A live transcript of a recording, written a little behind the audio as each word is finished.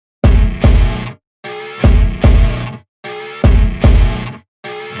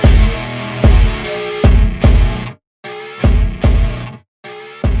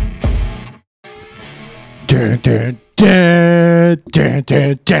remember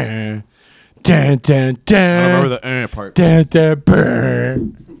the part.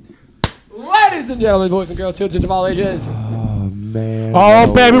 Ladies and gentlemen, boys and girls, children of all ages. Man.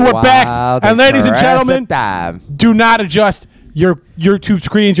 Oh, baby, we're back. And ladies and gentlemen, do not adjust your YouTube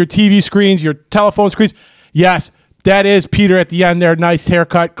screens, your TV screens, your telephone screens. Yes, that is Peter at the end there. Nice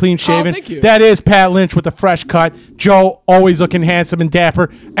haircut, clean shaven. Oh, thank you. That is Pat Lynch with a fresh cut. Joe, always looking handsome and dapper.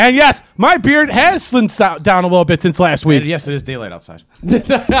 And yes, my beard has slimmed down a little bit since last week. And yes, it is daylight outside.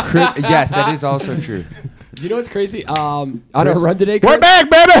 Yes, that is also true. You know what's crazy? On our run today, We're back,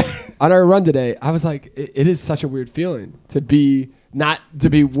 baby. On our run today, I was like, it is such a weird feeling to be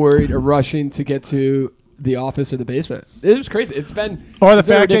worried or rushing to get to the office or the basement. It was crazy. It's been the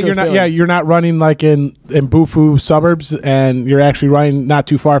fact that you're not running like in Bufu suburbs, and you're actually running not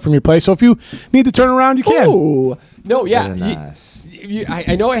too far from your place. So if you need to turn around, you can. Oh no, yeah. Nice.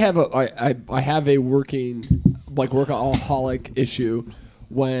 I know I have a working workaholic issue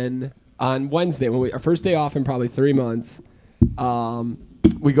when on Wednesday our first day off in probably 3 months.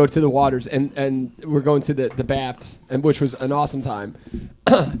 We go to the waters and we're going to the baths, and which was an awesome time.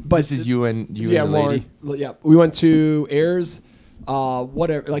 But this is you and the lady. Yeah, we went to Ayers,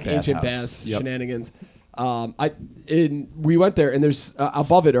 whatever, like Bath ancient house. baths, Yep. shenanigans. We went there, and there's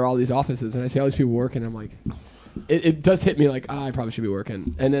above it are all these offices, and I see all these people working. I'm like, it does hit me like, I probably should be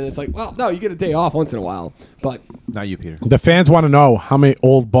working, and then it's like, well, no, you get a day off once in a while, but Not you, Peter. The fans want to know how many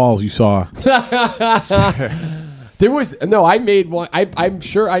old balls you saw. there was no. I made one. I'm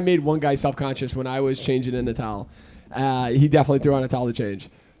sure I made one guy self-conscious when I was changing in the towel. He definitely threw on a towel to change.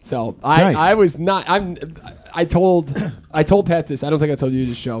 So Nice. I was not. I told Pat this. I don't think I told you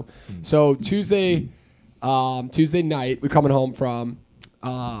this show. So Tuesday night, we're coming home from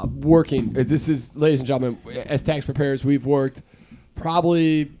working. This is, ladies and gentlemen, as tax preparers, we've worked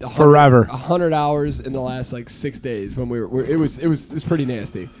probably Forever. 100 hours in the last like 6 days. When it was pretty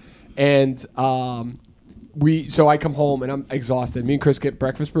nasty, and so I come home and I'm exhausted. Me and Chris get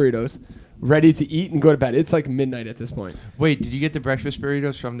breakfast burritos, ready to eat and go to bed. It's like midnight at this point. Wait, did you get the breakfast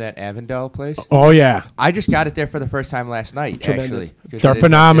burritos from that Avondale place? Oh, yeah. I just got it there for the first time last night, Tremendous. actually. 'Cause They're I didn't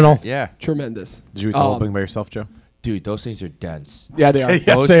phenomenal. have dinner. Yeah. Tremendous. Did you eat the whole thing by yourself, Joe? Dude, those things are dense. Yeah, they are. Yes,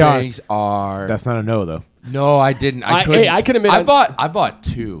 Those they are. things are. That's not a no, though. No, I didn't. I can admit I bought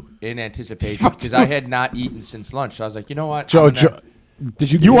two in anticipation because I had not eaten since lunch. So I was like, you know what? Joe, I'm gonna-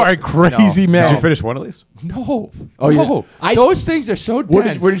 Did you? you are a crazy No. man. Did you finish one at least? No. Oh, you no. did? Those things are so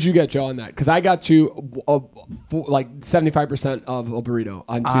dense. Where did you get, Joe, on that? Because I got to like 75% of a burrito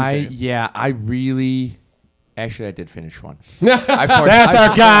on Tuesday. I really. Actually, I did finish one. That's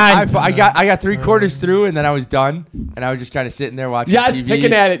our guy. I got 3/4 through, and then I was done, and I was just kind of sitting there watching Yes, TV.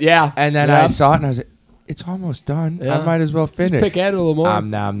 picking at it. Yeah. And then I saw it, and I was like, "It's almost done. Yeah. I might as well finish." Just pick at it a little more. Nom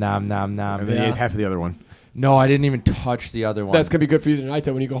nom nom nom. And then you ate half of the other one. No, I didn't even touch the other one. That's gonna be good for you tonight,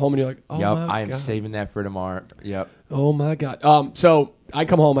 though. When you go home and you're like, "Oh Yep, my I am God. saving that for tomorrow. Yep. Oh my God." So I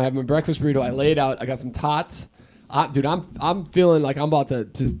come home. I have my breakfast burrito. I lay it out. I got some tots. Dude, I'm feeling like I'm about to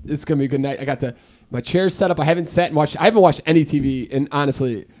just. It's gonna be a good night. I got my chair's set up. I haven't sat and watched. I haven't watched any TV in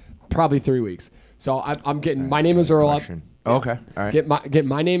honestly probably 3 weeks. So I'm getting My Name Is Earl up. Okay. All right. Get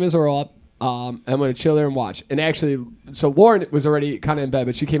My Name Is Earl up. I'm gonna chill there and watch. And actually, so Lauren was already kind of in bed,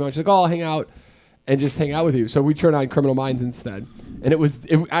 but she came out. She's like, "Oh, I'll hang out and just hang out with you." So we turned on Criminal Minds instead. And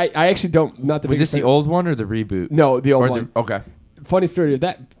I actually don't. Not the Was biggest this the fan. old one or the reboot? No, the old one. Okay. Funny story to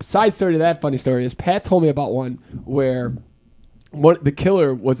that. Side story to that funny story is Pat told me about one where the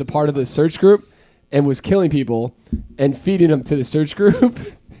killer was a part of the search group and was killing people and feeding them to the search group.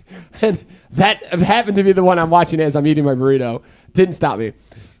 And that happened to be the one I'm watching as I'm eating my burrito. Didn't stop me.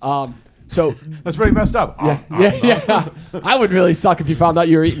 So That's really messed up. yeah. I would really suck if you found out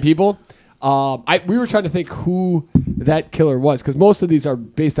you were eating people. We were trying to think who that killer was because most of these are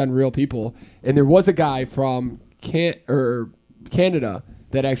based on real people. And there was a guy from Canada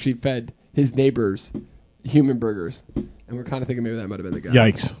that actually fed his neighbors human burgers. And we're kind of thinking maybe that might have been the guy.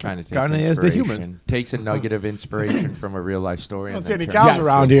 Yikes. Kind of takes Kinda is the inspiration. human. Takes a nugget of inspiration from a real life story. Don't and see then any turns cows it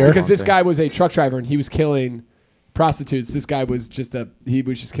around into here. its Because own this thing. guy was a truck driver and he was killing prostitutes. This guy was just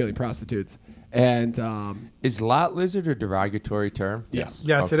killing prostitutes. And Is lot lizard a derogatory term? yes.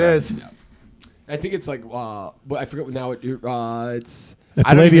 Yes, Okay. it is. I think it's like I forget what now it's It's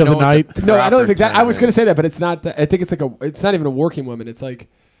I don't Lady even of the know what Night. the no, I don't proper think that. I term was going to is. say that, but it's not. I think it's like it's not even a working woman. It's like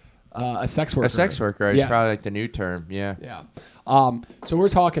a sex worker. A sex worker is Yeah. probably like the new term. Yeah. Yeah. So we're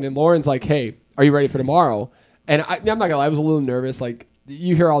talking, and Lauren's like, "Hey, are you ready for tomorrow?" And I'm not gonna lie, I was a little nervous. Like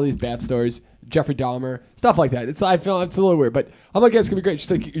you hear all these bad stories, Jeffrey Dahmer, stuff like that. I feel it's a little weird, but I'm like, "Yeah, it's gonna be great." She's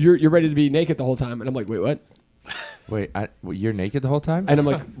like, "You're ready to be naked the whole time," and I'm like, "Wait, what?" Wait, you're naked the whole time? And I'm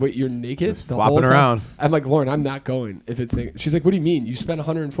like, wait, you're naked? Just the flopping whole time? around. I'm like, Lauren, I'm not going. If it's naked. She's like, what do you mean? You spent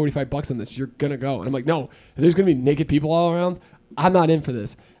 $145 on this. You're going to go. And I'm like, no, if there's going to be naked people all around, I'm not in for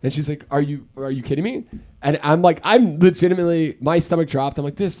this. And she's like, are you kidding me? And I'm like, I'm legitimately, my stomach dropped. I'm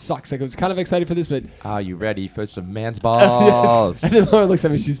like, this sucks. Like, I was kind of excited for this, but. Are you ready for some man's balls? And then Lauren looks at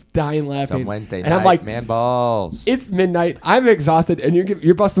me. She's dying laughing. Some Wednesday and night I'm like, man balls. it's midnight. I'm exhausted, and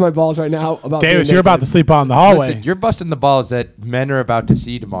you're busting my balls right now about. Davis, being you're about to naked. sleep out in the hallway. Listen, you're busting the balls that men are about to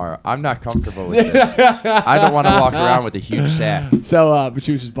see tomorrow. I'm not comfortable with this. I don't want to walk around with a huge sack. So, but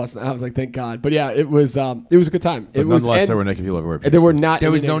she was just busting. I was like, thank God. But yeah, it was a good time. But It was. nonetheless, and there were naked people everywhere. there were not. There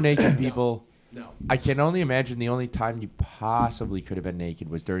any was no naked people. No, I can only imagine the only time you possibly could have been naked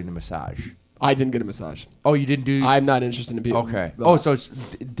was during the massage. I didn't get a massage. Oh, you didn't do. I'm not interested in people. Okay. Oh, so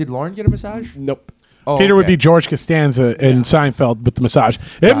did Lauren get a massage? Nope. Oh, Peter would okay. be George Costanza in Seinfeld with the massage.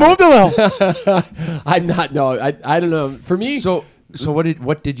 It moved a little. I'm not. No, I don't know. For me. So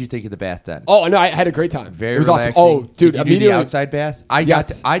what did you think of the bath then? Oh no, I had a great time. Very it was relaxing. awesome. Oh, dude, did you do the immediately. outside bath?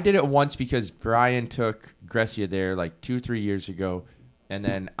 Yes. I did it once because Brian took Grecia there like 2-3 years ago, and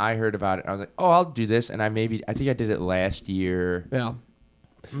then I heard about it. I was like, oh, I'll do this, and I think I did it last year. Yeah.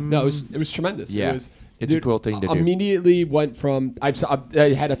 No, it was tremendous. Yeah. It was, It's a cool thing to do. Immediately went from I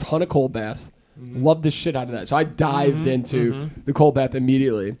had a ton of cold baths. Loved the shit out of that. So I dived into the cold bath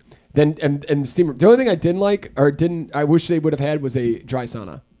immediately. Then and the steamer. The only thing I didn't like I wish they would have had was a dry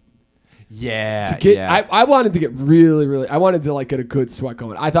sauna. Yeah. I wanted to get really I wanted to like get a good sweat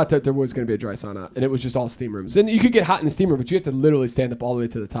going. I thought that there was going to be a dry sauna and it was just all steam rooms. And you could get hot in the steam room, but you have to literally stand up all the way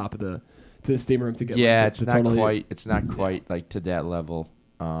to the top of the steam room to get Yeah, like, it's the not total heat. quite. It's not quite like to that level.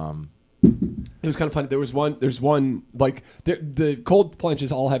 It was kind of funny. There's one like the cold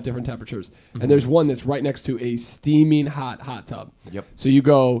plunges all have different temperatures, and there's one that's right next to a steaming hot tub. Yep. So you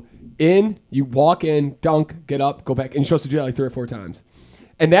go in, you walk in, dunk, get up, go back, and you're supposed to do that like 3 or 4 times,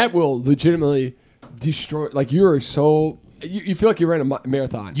 and that will legitimately destroy. Like you are so you feel like you ran a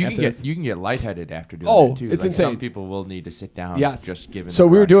marathon. You after can this. get lightheaded after doing Oh, it too. it's Like, insane. Some people will need to sit down. Yes. Just given. So the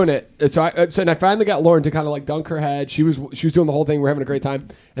we were rush. doing it. And I finally got Lauren to kind of like dunk her head. She was doing the whole thing. We're having a great time.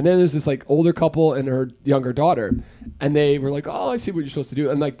 And then there's this like older couple and her younger daughter, and they were like, "Oh, I see what you're supposed to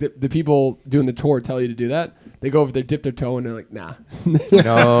do." And like the people doing the tour tell you to do that. They go over there, dip their toe, and they're like, "Nah."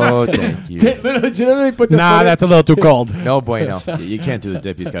 No, thank you. They legitimately put their Nah, foot that's a little too cold. No bueno. You can't do the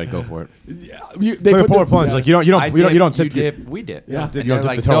dip. You just got to go for it. they It's like a put polar their- plunge. yeah. Like you don't You tip. your- dip. We dip. Yeah. And You don't they're dip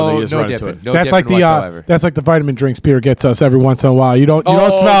like, the toe, no, you just no run into dipping. it. No That's like dipping whatsoever. that's like the vitamin drinks Peter gets us every once in a while. You don't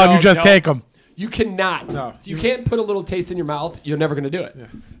smell them, you just take them. You cannot. No. You can't put a little taste in your mouth. You're never going to do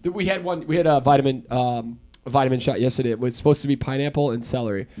it. We had a vitamin shot yesterday. It was supposed to be pineapple and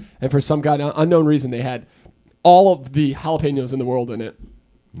celery, and for some unknown reason, they had all of the jalapenos in the world in it.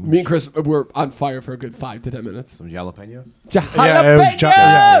 Me and Chris were on fire for a good 5 to 10 minutes. Some jalapenos. Yeah, it was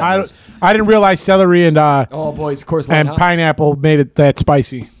Jalapenos! I didn't realize celery and Oh, boys, of course. and pineapple made it that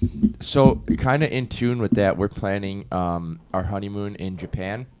spicy. So kind of in tune with that, we're planning our honeymoon in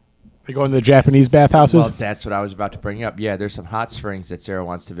Japan. They go into the Japanese bathhouses. Well, that's what I was about to bring up. Yeah, there's some hot springs that Sarah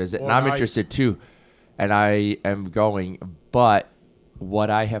wants to visit, and I'm nice. interested too. And I am going, but what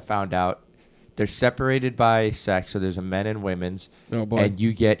I have found out, they're separated by sex, so there's a men and women's, Oh, boy. and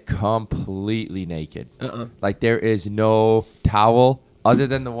you get completely naked. Like there is no towel other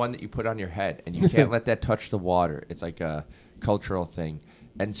than the one that you put on your head, and you can't let that touch the water. It's like a cultural thing.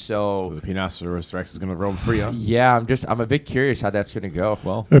 And So so, the Penoceros Rex is going to roam free, huh? yeah, I'm a bit curious how that's going to go.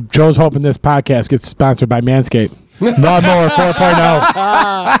 Well, Joe's hoping this podcast gets sponsored by Manscaped. Lawnmower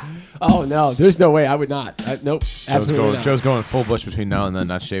 4.0. Oh, no. There's no way. I would not. Nope. Absolutely not. Joe's going full bush between now and then,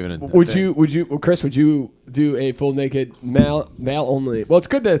 not shaving it. Would you, Chris, would you do a full naked male only? Well, it's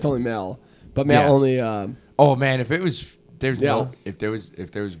good that it's only male, but male Yeah. only. Oh man, if it was, if there was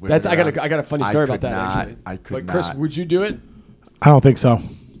women. That's I around, got a funny story about could that not- actually. I could But Chris, not. would you do it, I don't think so.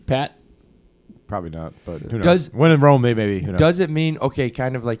 Pat? Probably not, but who knows? Does- When in Rome, maybe. Who knows? Does it mean, okay,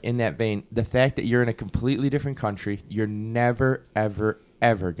 kind of like in that vein, the fact that you're in a completely different country, you're never, ever,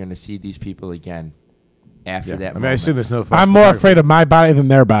 ever going to see these people again after that I mean, moment. I assume there's no. I'm more afraid of my body than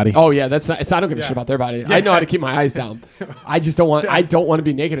their body. Oh yeah, that's not. I don't give a shit about their body. I know how to keep my eyes down. I just don't want. I don't want to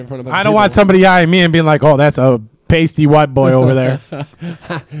be naked in front of. I don't want somebody eyeing me and being like, "Oh, that's a pasty white boy over there."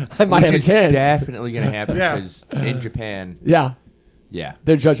 I might have a Which is chance. definitely going to happen Yeah. because in Japan, Yeah, yeah.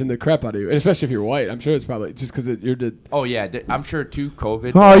 they're judging the crap out of you, and especially if you're white. I'm sure it's probably just because you're. Oh yeah, I'm sure too.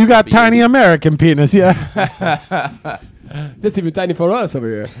 COVID. Oh, you got be- tiny American penis, yeah. That's even tiny for us over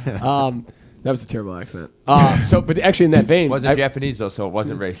here. That was a terrible accent. But actually, in that vein, It wasn't Japanese though, so it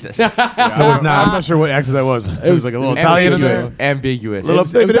wasn't racist. It was not. I'm not sure what accent that was. It was like a little Italian in there. Ambiguous. Little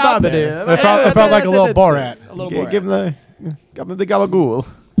it was out there. It felt like a little Borat. A little Give Borat. him the gabagool.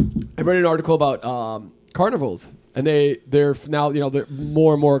 I read an article about carnivals, and they're now they're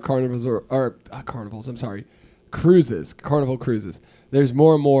more and more carnivals or carnivals. I'm sorry, cruises, carnival cruises. There's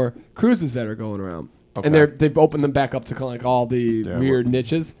more and more cruises that are going around, and they've opened them back up to kind of like all the weird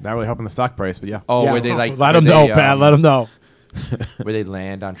niches. Not really helping the stock price, but yeah. Oh, Yeah. where they like Let them know, Pat. Let them know. where they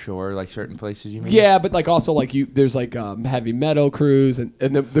land on shore, like certain places. You mean? Yeah, but like also like there's like heavy metal cruise and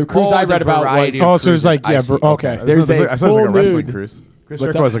the cruise I the read about variety was of So there's like, cruises. I see. okay. There's a I saw it was like a full wrestling nude. cruise. Chris What's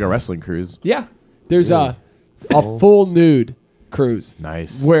Jericho that? was like a wrestling cruise. yeah, there's a full nude cruise.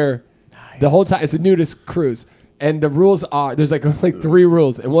 Nice. Where the whole time it's a nudist cruise, and the rules are there's like 3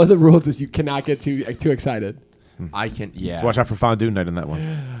 rules, and one of the rules is you cannot get too excited. I can. Yeah. So watch out for fondue night in that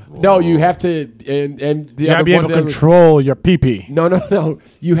one. No, you have to, and the You other gotta be one able to the other- control your pee-pee. No.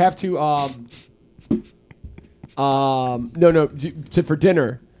 You have to for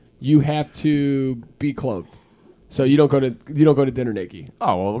dinner, you have to be clothed. So you don't go to dinner naked.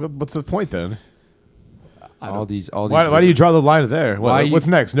 Oh well, what's the point then? all these. Why do you draw the line there? Why you- What's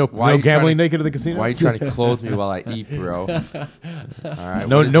next? No why you gambling trying to- naked at the casino. Why are you trying to clothe me while I eat, bro? All right.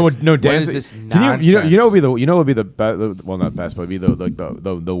 No, what is no, this- no what dancing. is this Can you know nonsense? would be the well, not best, but be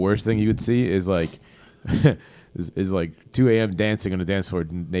the worst thing you would see is like is like 2 a.m. dancing on a dance floor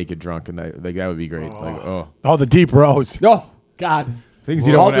naked, drunk, and that would be great. Like Oh, the deep rows. Oh God, things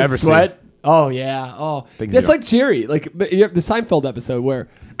you don't all want to the ever sweat. Oh yeah. Oh, Things that's you like Jerry. Like but you have the Seinfeld episode where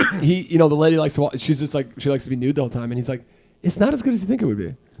the lady likes to. She's just like she likes to be nude the whole time, and he's like, it's not as good as you think it would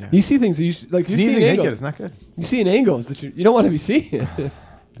be. Yeah. You see things that you like. You see sneezing in naked angles. is not good. You see in angles that you don't want to be seeing.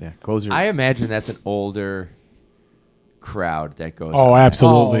 Yeah, close your. I imagine that's an older crowd that goes. Oh, on that.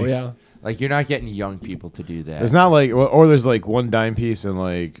 absolutely. Oh yeah. Like you're not getting young people to do that. There's not like, or there's like one dime piece and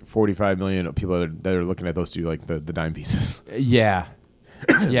like 45 million people that are looking at those two like the dime pieces. Yeah.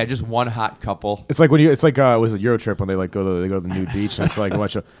 Yeah, just one hot couple. It's like was it Euro Trip when they like go to the nude beach and it's like a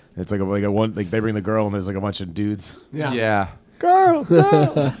bunch of it's like a one like they bring the girl and there's like a bunch of dudes. Yeah. Girl.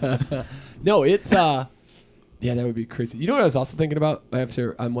 No, it's yeah, that would be crazy. You know what I was also thinking about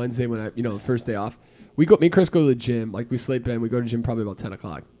after on Wednesday when I the first day off, me and Chris go to the gym. Like we sleep in, we go to the gym probably about 10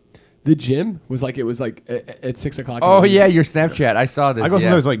 o'clock. The gym was like at 6 o'clock. Oh yeah, your Snapchat. I saw this. I go yeah.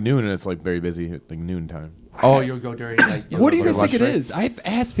 sometimes like noon and it's like very busy like noon time. Oh, you'll go during like. What do you guys think it is? I've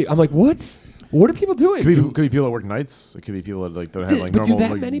asked people. I'm like, what? What are people doing? Could be people that work nights. It could be people that like don't have like but normal. do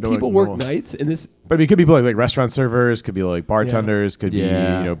that like, many don't, like, people work normal- nights in this? But I mean, it could be people like restaurant servers. Could be like bartenders. Could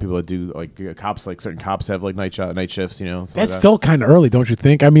Yeah. be people that do like cops. Like certain cops have like night shifts. stuff That's like that. still kind of early, don't you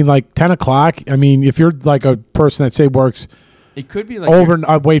think? I mean, like 10 o'clock. I mean, if you're like a person that say works It could be like over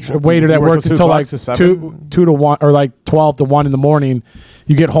a waiter if that you work works till 2 until o'clock like to 7. two to 1 or like 12 to 1 in the morning,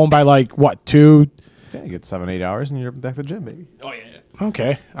 you get home by like what 2? Yeah, you get 7-8 hours and you're back to the gym, baby. Oh yeah.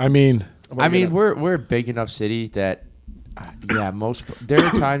 Okay, I mean, we're a big enough city that there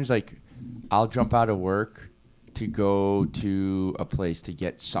are times like I'll jump out of work to go to a place to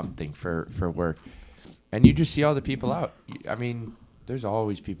get something for work, and you just see all the people out. I mean, there's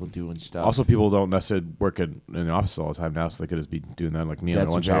always people doing stuff. Also, people don't necessarily work in the office all the time now, so they could just be doing that like me on That's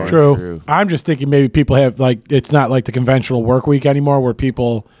their lunch very hour. true. true. I'm just thinking maybe people have like it's not like the conventional work week anymore, where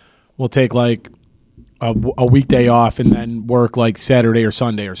people will take like a weekday off and then work like Saturday or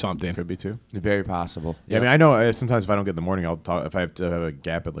Sunday or something. Could be too. Very possible. Yeah, I mean, I know sometimes if I don't get in the morning, I'll talk. If I have to have a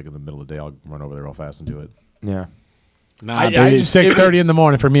gap at like in the middle of the day, I'll run over there real fast and do it. Yeah. Nah, I baby, just- 6:30 in the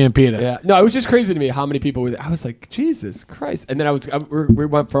morning for me and Peter. Yeah. No, it was just crazy to me how many people were there. I was like, Jesus Christ. And then we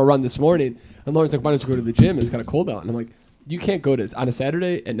went for a run this morning, and Lauren's like, why don't you go to the gym? It's kind of cold out. And I'm like, you can't go to this on a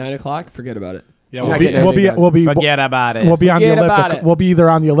Saturday at 9 o'clock. Forget about it. Yeah, You're not getting anything done. we'll be about it. We'll be on the Forget about elliptical. it. We'll be either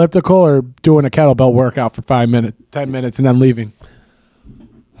on the elliptical or doing a kettlebell workout for 5 minutes, 10 minutes, and then leaving.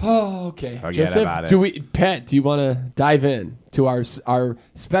 Oh, okay. Forget about it. Pat, do you want to dive in to our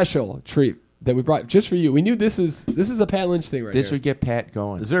special treat that we brought just for you? We knew this is a Pat Lynch thing right This here. would get Pat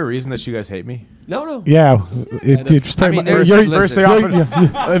going. Is there a reason that you guys hate me? No. Yeah, just I mean, there's- you're- listen,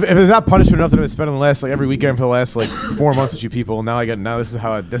 if it's not punishment enough that I've been spending the last like every weekend for the last like 4 months with you people, now this is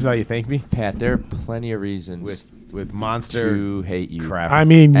how you thank me Pat, there are plenty of reasons with monster to hate you. crap. I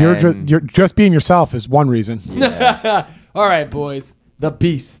mean, And- you're just being yourself is one reason. Yeah. All right, boys. The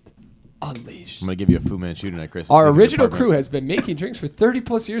Beast Unleashed. I'm gonna give you a Fu Manchu tonight, Chris. Our It's in your original apartment. crew has been making drinks for 30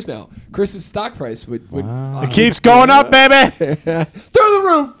 plus years now. Chris's stock price would It keeps going up, baby. through the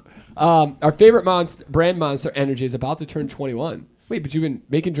roof. Our favorite brand Monster Energy is about to turn 21. Wait, but you've been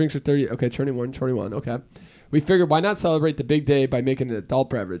making drinks for 30. Okay, turning 21. Okay. We figured why not celebrate the big day by making an adult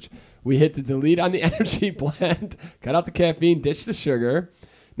beverage. We hit the delete on the energy blend, cut out the caffeine, ditched the sugar.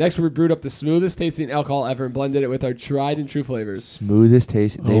 Next, we brewed up the smoothest tasting alcohol ever and blended it with our tried and true flavors. Smoothest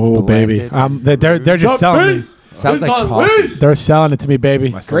taste. Oh, baby. They're just selling me. Sounds like coffee. They're selling it to me,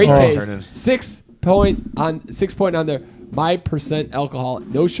 baby. Great taste. 6 point on there. My % alcohol.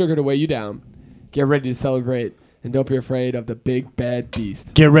 No sugar to weigh you down. Get ready to celebrate. And don't be afraid of the big bad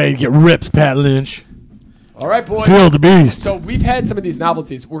beast. Get ready to get ripped, Pat Lynch. All right, boys. Feel the beast. So we've had some of these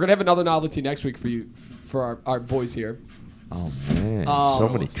novelties. We're going to have another novelty next week for our boys here. Oh, man. So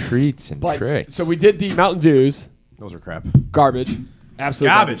many treats and tricks. So we did the Mountain Dews. Those are crap. Garbage. Absolute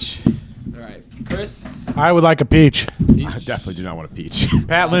Garbage. All right. Chris? I would like a peach. I definitely do not want a peach.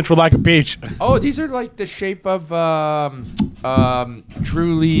 Pat Lynch would like a peach. Oh, these are like the shape of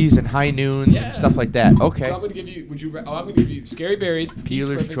Trulies and High Noons and stuff like that. Okay. So I'm going to give you, I'm going to give you Scary Berries.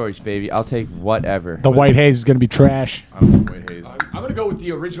 Dealer's choice, baby. I'll take whatever. The white haze is going to be trash. I don't want white haze. I'm going to go with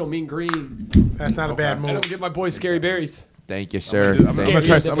the original Mean Green. That's not a bad And move. I'm going to give my boys Scary Berries. Thank you, sir. I'm gonna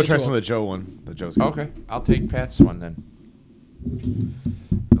try some individual. of the Joe one. The Joe's good. Okay, I'll take Pat's one then.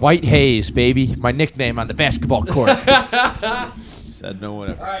 White Haze, baby. My nickname on the basketball court. Said no one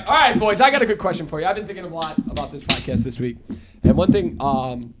ever. All right, boys. I got a good question for you. I've been thinking a lot about this podcast this week. And one thing,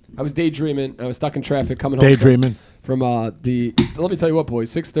 I was daydreaming. I was stuck in traffic coming home. Daydreaming. From let me tell you what,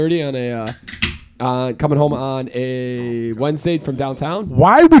 boys. 6:30 on a coming home on a Wednesday from downtown.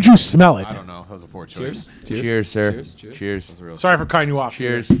 Why would you smell it? I don't know. That was a poor choice. Cheers, sir. Cheers. Cheers. That's a real Sorry for cutting you off.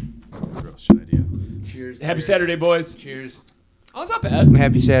 Cheers. That's a real shit idea. Cheers. Happy Saturday, boys. Cheers. Oh, it's not bad.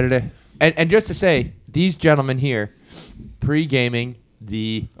 Happy Saturday. And just to say, these gentlemen here, pre-gaming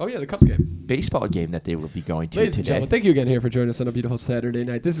the The Cubs game. baseball game that they will be going to Ladies and today. gentlemen, thank you again here for joining us on a beautiful Saturday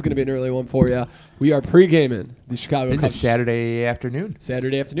night. This is going to be an early one for you. We are pre-gaming the Chicago It's a Cubs. Saturday afternoon.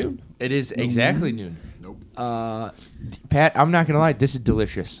 Saturday afternoon. It is exactly noon. Nope. Pat, I'm not going to lie. This is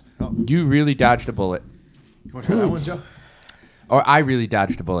delicious. You really dodged a bullet. You want to try that one, Joe? Or I really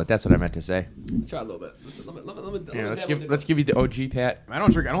dodged a bullet. That's what I meant to say. Let's try a little bit. Let's give you the OG, Pat. I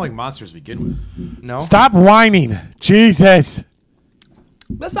don't like monsters to begin with. No? Stop whining. Jesus.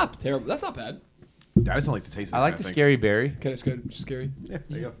 That's not terrible. That's not bad. I just don't like the taste of I like the scary berry. Okay, it's good. Scary. Yeah,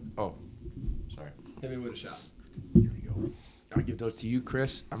 there you go. Oh, sorry. Hit me with a shot. Here we go. I'll give those to you,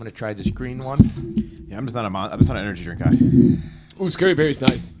 Chris. I'm going to try this green one. Yeah, I'm just not an energy drink guy. Ooh, Scary Berry's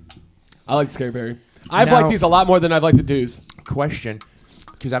nice. I like the Scary Berry. I've Now- liked these a lot more than I've liked the Dews. Question,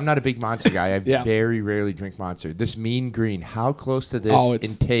 because I'm not a big Monster guy. I Yeah. very rarely drink Monster. This Mean Green, how close to this Oh,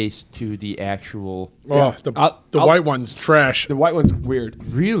 in taste to the actual... Oh, the I'll- white one's trash. The white one's weird.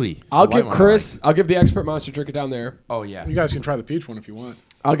 Really? I'll The white give one I Chris. I'll give the expert monster drinker down there. like. Oh, yeah. You guys can try the peach one if you want.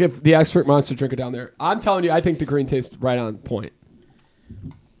 I'll give the expert monster drinker down there. I'm telling you, I think the green tastes right on point.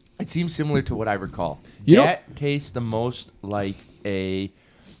 It seems similar to what I recall. You know- that tastes the most like a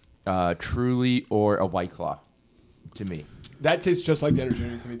Truly or a White Claw to me. That tastes just like the energy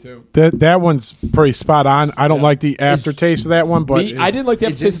drink to me too. That one's pretty spot on. I don't like the aftertaste of that one, but Me, I didn't like the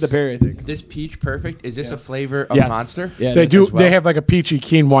Is aftertaste of the this- berry. I think. This peach perfect, is this Yeah. a flavor of Yes. Monster? Yeah, they it is do. as well. They have like a peachy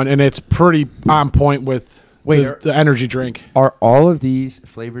keen one, and it's pretty on point with the energy drink. Are all of these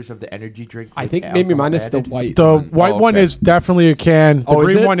flavors of the energy drink? I with think maybe alcohol minus the added? white. The one. white one okay. is definitely a can. The Oh,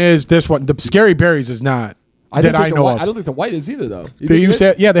 is green it? one is this one. The scary berries is not. I that don't I think the know white, of. I don't think the white is either though. You They think it use is?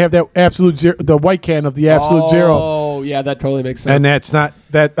 that. Yeah, they have that absolute zero. The white can of the absolute zero, Oh, yeah, that totally makes sense. and that's not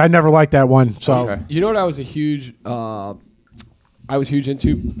that. I never liked that one. So Okay. You know what I was huge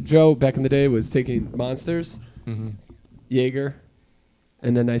into, Joe, back in the day was taking Monsters, Jaeger,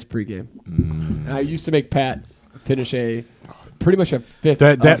 and a nice pregame. And I used to make Pat finish pretty much a fifth.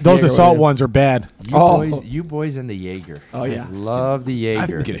 of those Jaeger assault with him. ones are bad. You boys and the Jaeger. Oh, yeah. I love the I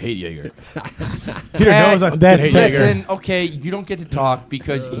Jaeger. can hate Jaeger. Peter knows I That's hate Jaeger. listen, okay, you don't get to talk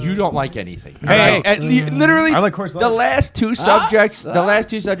because you don't like anything. Hey. All right? Literally, I like Coors Light. the last two subjects. The last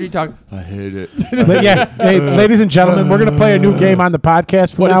two subjects you talk. I hate it. Hey, ladies and gentlemen, we're gonna play a new game on the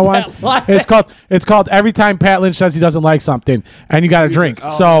podcast from What now is on. Pat like? It's called every time Pat Lynch says he doesn't like something, and you got to drink.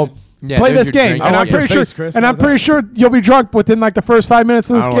 So. Yeah, Play there's this your game, drink. and I I'm like your pretty sure. face, Chris. And I I'm like pretty sure you'll be drunk within like the first 5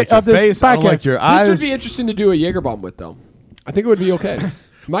 minutes of I this don't like of your this face. I don't podcast. like your This eyes. would be interesting to do a Jaeger bomb with, though. I think it would be okay.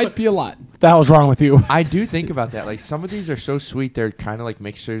 Might be a lot. What the hell's wrong with you? I do think about that. Like some of these are so sweet, they're kind of like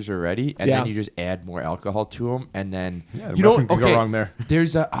mixers already, and Yeah. then you just add more alcohol to them, and then Yeah, you know. nothing can go Okay, wrong there.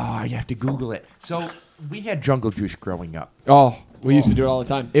 there's a. Oh, you have to Google it. So we had jungle juice growing up. Oh, we used to do it all the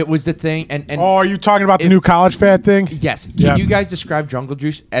time. It was the thing, and Oh, are you talking about the If- new college fad thing? yes. Can Yeah. you guys describe jungle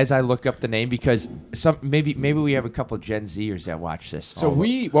juice as I look up the name because maybe we have a couple Gen Zers that watch this. So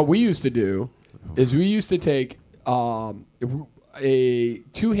what we used to do is we used to take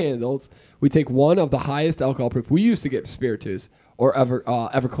two handles. We take one of the highest alcohol proof. We used to get Spiritus or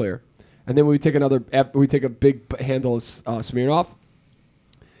Everclear, and then we take another. We take a big handle of Smirnoff.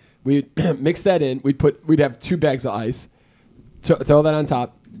 We'd mix that in. We'd have 2 bags of ice. Throw that on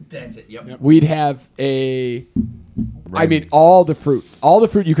top. That's it. Yep. We'd have all the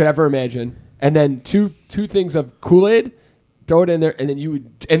fruit you could ever imagine, and then two things of Kool-Aid. Throw it in there, and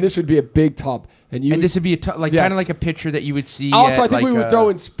then this would be a big tub, and this would be kind of like a picture that you would see. Also, I think we would throw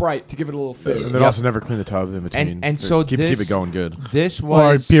in Sprite to give it a little fizz. And then also never clean the tub in between. And so keep it going good. This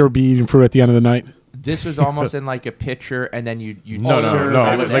was or beer would be eating fruit at the end of the night. This was almost in like a pitcher, and then you no.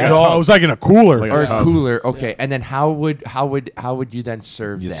 It was like in a cooler or a cooler. Okay, and then how would you then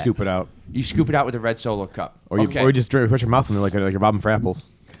serve? You that? scoop it out. You scoop it out with a red Solo cup, or you just put your mouth in there like you're bobbing for apples.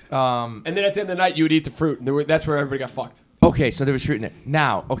 And then at the end of the night, you would eat the fruit. And that's where everybody got fucked. Okay, so there was fruit in there.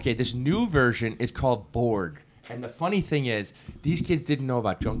 Now, this new version is called Borg. And the funny thing is, these kids didn't know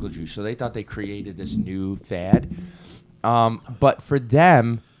about jungle juice, so they thought they created this new fad. But for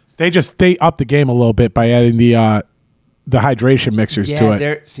them, they upped the game a little bit by adding the hydration mixers to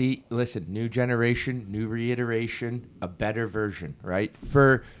it. See, listen, new generation, new reiteration, a better version, right?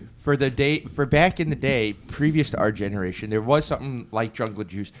 For back in the day, previous to our generation, there was something like jungle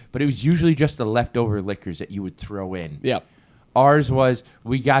juice, but it was usually just the leftover liquors that you would throw in. Yep. Ours was,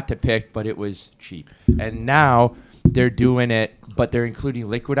 we got to pick, but it was cheap. And now they're doing it, but they're including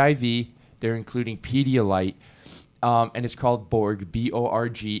Liquid IV, they're including Pedialyte, and it's called Borg,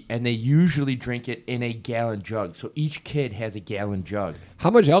 B-O-R-G, and they usually drink it in a gallon jug. So each kid has a gallon jug. How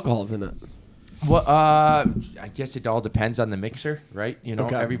much alcohol is in it? Well, I guess it all depends on the mixer, right?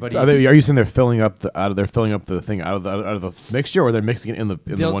 Everybody. Are you saying they're filling up the thing out of the mixture, or they're mixing it in the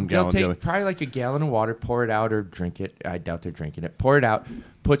 1 gallon? They'll take probably like a gallon of water, pour it out, or drink it. I doubt they're drinking it. Pour it out,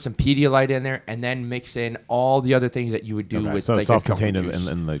 put some Pedialyte in there, and then mix in all the other things that you would do with. So like it's self-contained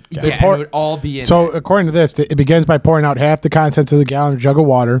in the. Yeah, and it would all be in. So there. according to this, it begins by pouring out half the contents of the gallon jug of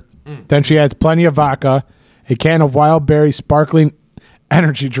water. Then she adds plenty of vodka, a can of wild berry sparkling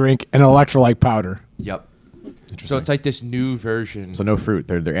energy drink, and electrolyte powder. Yep. So it's like this new version. So no fruit.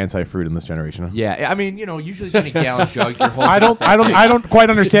 They're anti-fruit in this generation. Huh? Yeah, I mean, usually it's in a gallon jug. Your whole I don't quite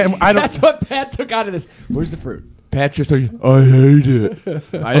understand. That's what Pat took out of this. Where's the fruit? Pat just like, I hate it.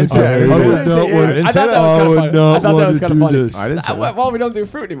 I didn't say that. I thought that was kind of funny. I didn't say that. Well, we don't do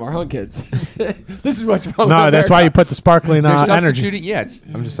fruit anymore, huh, kids? This is what's wrong. No, that's why you put the sparkling energy. Yeah,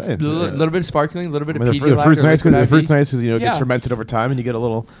 I'm just saying. A little bit of sparkling, a little bit of the Pedialyte. fruit's nice because it gets fermented over time, and you get a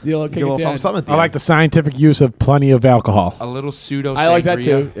little something at the I like the scientific use of plenty of alcohol. A little pseudo. I like that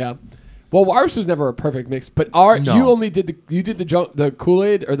too. Yeah. Well, ours was never a perfect mix, but you only did the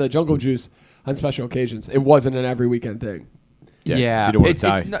Kool-Aid or the jungle juice on special occasions. It wasn't an every weekend thing. Yeah, so you don't want to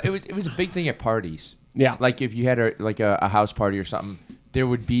die. It was a big thing at parties. Yeah, like if you had a house party or something, there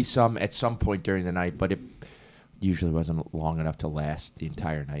would be some at some point during the night, but it usually wasn't long enough to last the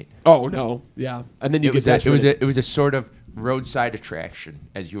entire night. Oh no, yeah, and then it was a sort of roadside attraction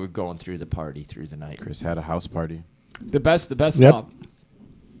as you were going through the party through the night. Chris had a house party. The best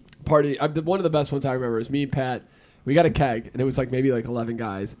party. One of the best ones I remember is me and Pat. We got a keg, and it was maybe 11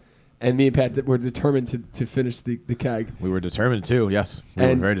 guys. And me and Pat were determined to finish the keg. We were determined too. Yes, we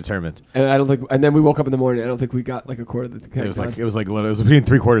were very determined. And I don't think. And then we woke up in the morning. I don't think we got a quarter of the keg. It was between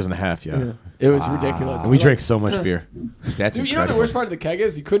 3/4 and a half. Yeah. It was ridiculous. And we drank so much beer. That's Dude, the worst part of the keg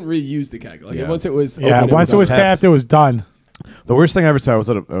is you couldn't reuse the keg. Once it was once it was tapped, it was done. The worst thing I ever saw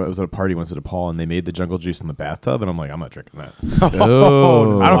was at a party once at a Paul, and they made the jungle juice in the bathtub, and I'm like, I'm not drinking that. I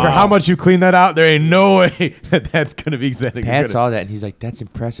don't care how much you clean that out. There ain't no way that's gonna be exactly. Pat saw that, and he's like, "That's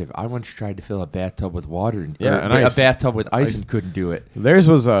impressive. I once tried to fill a bathtub with water, and a bathtub with ice, and couldn't do it." Theirs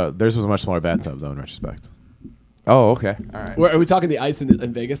was a much smaller bathtub, though, in retrospect. Oh, okay, all right. Are we talking the ice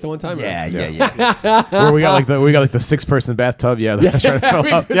in Vegas the one time? Yeah. Where we got the 6-person bathtub. Yeah, the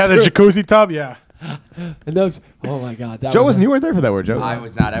jacuzzi tub. Yeah. And those, oh my God! Joe wasn't. You weren't there for that, were Joe? I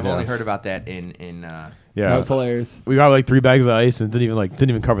was not. I've only heard about that in. That was hilarious. We got 3 bags of ice and didn't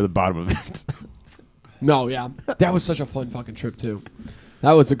even cover the bottom of it. No, yeah, that was such a fun fucking trip too.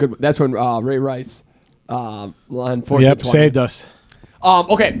 That was a good. That's when Ray Rice, on 4th saved us.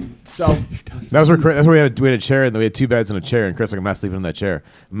 Okay, so that's where we had a chair and we had 2 beds in a chair, and Chris I'm not sleeping in that chair.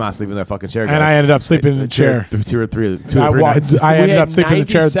 I'm not sleeping in that fucking chair. Guys. And I ended up sleeping in the chair. 2 or 3 nights. I ended up sleeping in the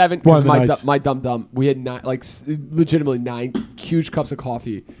chair. 97 because my dumb. We had legitimately 9 huge cups of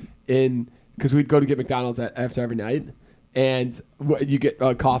coffee because we'd go to get McDonald's after every night. And you get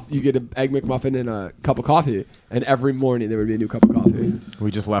coffee, you get an egg McMuffin and a cup of coffee, and every morning there would be a new cup of coffee.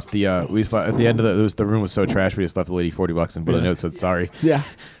 We just left at the end of the room was so trash. We just left the lady $40 and put a note that said sorry. Yeah,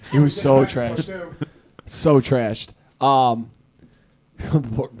 it was so trashed, so trashed.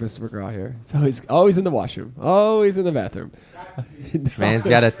 Mr. McGraw here. It's always in the washroom. Always in the bathroom. Man's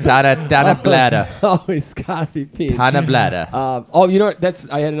got a ton of bladder. Always gotta be peeing. Ton of bladder. You know what?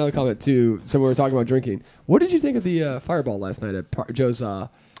 I had another comment too. So we were talking about drinking. What did you think of the Fireball last night at Joe's?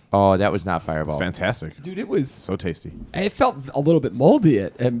 Oh, that was not Fireball. It's fantastic. Dude, it was So tasty. It felt a little bit moldy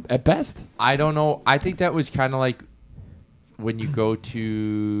at best. I don't know. I think that was kind of like when you go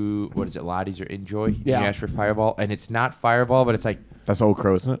to, what is it, Lottie's or Enjoy? Yeah. And you ask for Fireball, and it's not Fireball, but it's like That's Old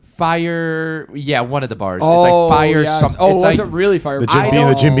Crow, isn't it? Fire. Yeah, one of the bars. Oh, it's like Fire yeah, something. Oh, it's was like, it really Fireball?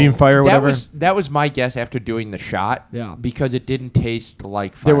 The Jim Beam Fire or whatever. That was my guess after doing the shot. Yeah. Because it didn't taste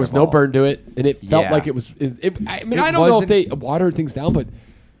like Fireball. There was no burn to it, and it felt Yeah. like it was. I mean, It I don't know if wasn't- they watered things down, but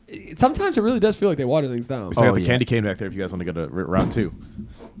sometimes it really does feel like they water things down. We still got Oh, the yeah. candy cane back there if you guys want to go to round 2.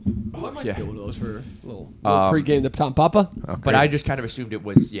 Oh, I might Yeah. steal one of those for a little Um, pregame to Tom Papa. Okay. But I just kind of assumed it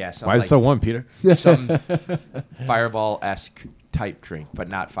was, some, Why is it so warm, Peter? some Fireball-esque type drink, but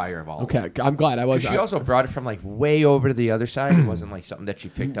not Fireball. Okay, I'm glad I was. She also brought it from like way over to the other side. It wasn't like something that she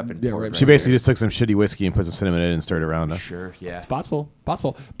picked up and Yeah, poured right. She basically just took some shitty whiskey and put some cinnamon in it and stirred it around. Huh? Sure, yeah. It's possible.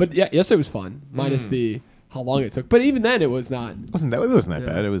 But yeah, yesterday was fun. Minus the how long it took. But even then, it was not. It wasn't that Yeah.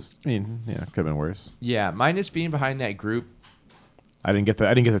 bad. It was. I mean, yeah, could have been worse. Yeah, minus being behind that group. I didn't get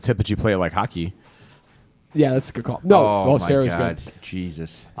the tip that you play it like hockey. Yeah, that's a good call. No, oh my Sarah's God. good.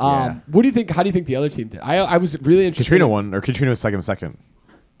 Jesus. Yeah. What do you think? How do you think the other team did? I was really interested. Katrina won, or Katrina was second.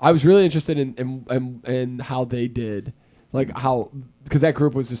 I was really interested in how they did, like how because that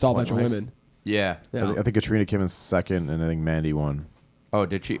group was just all a bunch of nice. women. Yeah. Yeah. I think Katrina came in second, and I think Mandy won. Oh,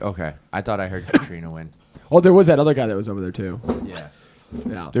 did she? Okay. I thought I heard Katrina win. Oh, there was that other guy that was over there too. Yeah.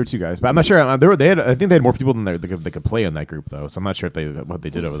 Yeah. There were 2 guys, but I'm not sure. I think they had more people than they could play in that group though. So I'm not sure if what they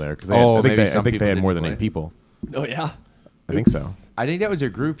did over there because I maybe think some they people had more didn't than 8 play. people. Oh yeah. I think so. I think that was their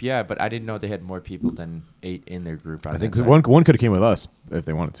group, yeah, but I didn't know they had more people than 8 in their group. On I think that 'cause side. one could have came with us if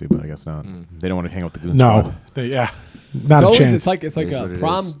they wanted to, but I guess not. They don't want to hang out with the goons. No, not a It's chance. like It a is what it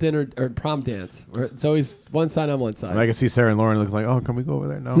prom is. dinner or prom dance. Where it's always one side on one side. I can see Sarah and Lauren looking like, oh, can we go over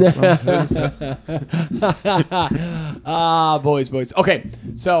there? No. Boys. Okay,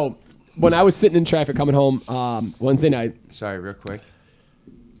 so when I was sitting in traffic coming home Wednesday night, Sorry, real quick.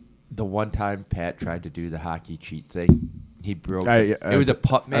 The one time Pat tried to do the hockey cheat thing, he broke it. It was a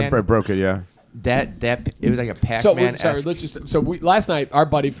putt man. I broke it, yeah. That it was like a Pac so Man. sorry, last night our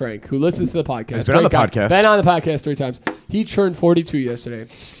buddy Frank, who listens to the podcast, He's been on great the guy, podcast. been on the podcast 3 times. He turned 42 yesterday,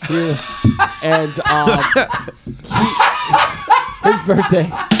 and his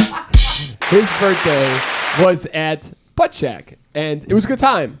birthday was at Putt Shack, and it was a good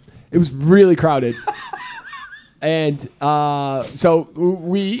time. It was really crowded. And so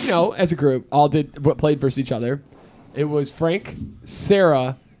we, as a group, all played versus each other. It was Frank,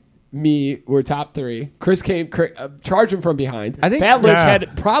 Sarah, me were top 3. Chris came, charged him from behind. I think- Pat Lynch Yeah.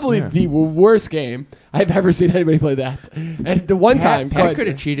 had probably the worst game I've ever seen anybody play that. And the one time, Pat could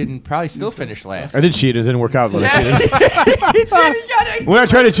have cheated and probably still finished last. I did cheat. It didn't work out. But I cheated. When I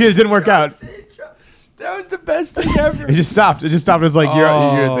tried to cheat, it didn't work out. That was the best thing ever. It just stopped. It was like,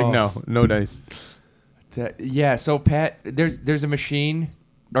 you're like, no dice. Yeah, so Pat, there's a machine,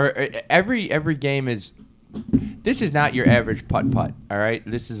 or every game is. This is not your average putt. All right,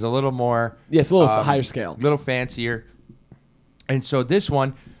 this is a little more. Yes, a little higher scale, a little fancier. And so this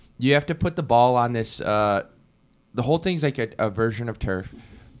one, you have to put the ball on this. The whole thing's like a version of turf,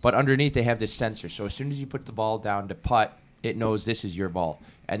 but underneath they have this sensor. So as soon as you put the ball down to putt, it knows this is your ball,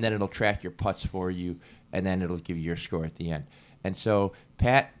 and then it'll track your putts for you, and then it'll give you your score at the end. And so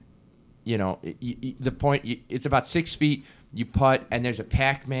Pat. The point, it's about 6 feet. You putt, and there's a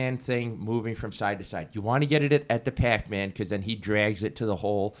Pac-Man thing moving from side to side. You want to get it at the Pac-Man because then he drags it to the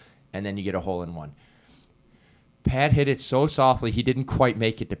hole, and then you get a hole in one. Pat hit it so softly he didn't quite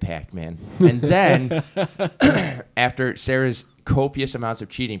make it to Pac-Man. And then, after Sarah's copious amounts of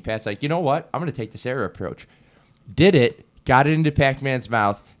cheating, Pat's like, you know what? I'm going to take the Sarah approach. Did it, got it into Pac-Man's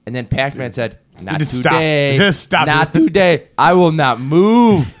mouth, and then Pac-Man said, not Just today. stop. Just stop. Not today. I will not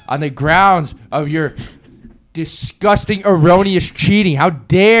move on the grounds of your disgusting, erroneous cheating. How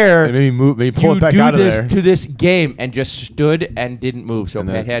dare Maybe pull you it back do out of this there. to this game? And just stood and didn't move. So And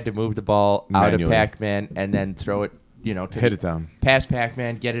Pat then had to move the ball out of manually. Pac-Man and then throw it, to Hit it down. past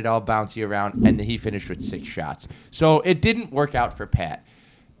Pac-Man, get it all bouncy around, and then he finished with 6 shots. So it didn't work out for Pat.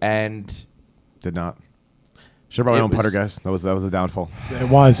 And Did not. Should have brought my It own putter, was- guys. That was a downfall. It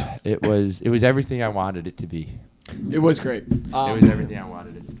was. it was everything I wanted it to be. It was great. It was everything I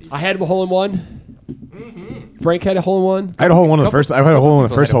wanted it to be. I had a hole in one. Frank had a hole in one. I had a hole in one on the Couple- first. I had a hole in the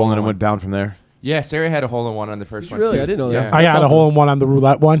couple first people hole, had and a then it hole in went down from there. Yeah, Sarah had a hole in one on the first one. Really? too. I didn't know that. Yeah. I got That's a hole in one on the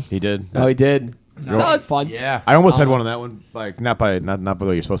roulette one. He did. Oh, he did. So it's fun. Yeah. I almost had one on that one, like not by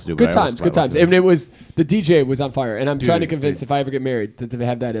what you're supposed to do. Good but I almost times, good times. left it. And it was the DJ was on fire, and I'm trying to convince dude. if I ever get married to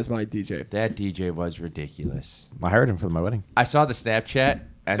have that as my DJ. That DJ was ridiculous. I hired him for my wedding. I saw the Snapchat,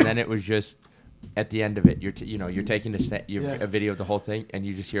 and then it was just at the end of it. You're taking a video of the whole thing, and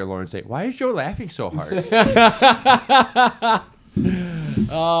you just hear Lauren say, "Why is Joe laughing so hard?"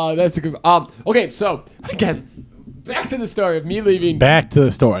 Oh, that's a good. Okay, so again, back to the story of me leaving. Back to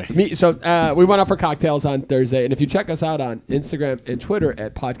the story. So we went out for cocktails on Thursday, and if you check us out on Instagram and Twitter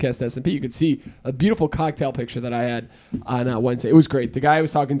at Podcast SMP, you can see a beautiful cocktail picture that I had on Wednesday. It was great. The guy I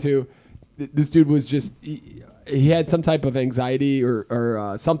was talking to, this dude was just he had some type of anxiety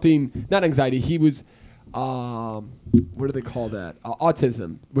or something. Not anxiety. He was. What do they call that?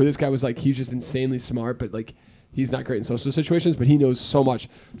 Autism. Where this guy was like, he's just insanely smart, but like. He's not great in social situations, but he knows so much.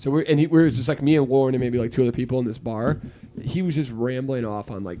 So we're just like me and Lauren and maybe like two other people in this bar. He was just rambling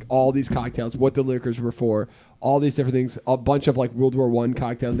off on like all these cocktails, what the liquors were for, all these different things, a bunch of like World War I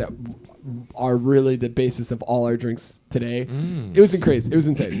cocktails that are really the basis of all our drinks today. It was crazy. It was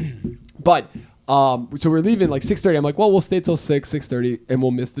insane. But so we're leaving like 6:30. I'm like, well, we'll stay till 6:30, and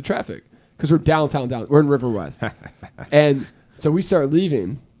we'll miss the traffic because we're downtown. We're in River West, and so we start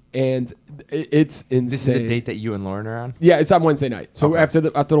leaving. And it's insane. This is a date that you and Lauren are on? Yeah, it's on Wednesday night. So Okay. after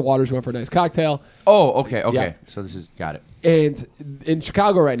the Waters, we went for a nice cocktail. Oh, okay. Yeah. So this is got it. And in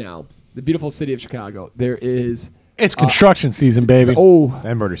Chicago right now, the beautiful city of Chicago, there is... It's construction season, baby. Oh,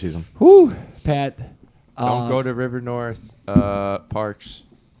 And murder season. whew, Pat. Don't go to River North Parks.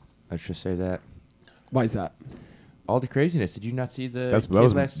 Let's just say that. Why is that? All the craziness. Did you not see the That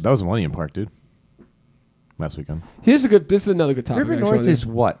kid was Millennium Park, dude. Last weekend. This is another good topic. River actually. North is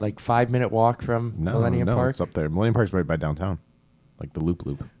what, like 5-minute walk from Millennium Park? It's up there. Millennium Park's right by downtown, like the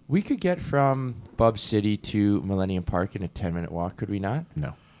Loop. We could get from Bub City to Millennium Park in a 10-minute walk, could we not?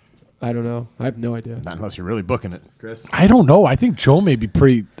 No, I don't know. I have no idea. not unless you're really booking it, Chris. I don't know. I think Joe may be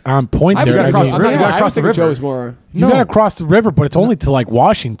pretty on point I was there. across, I I'm mean, not, gotta I cross was the thinking river. Joe's more... you got to cross the river, but it's only to like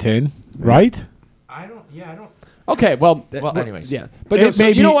Washington, right? I don't. Okay, well... anyways. Yeah. But It so may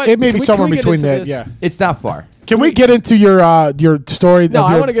you be- know what? it may be Can somewhere we get between into that, this? yeah. It's not far. Can we get into your story? No, of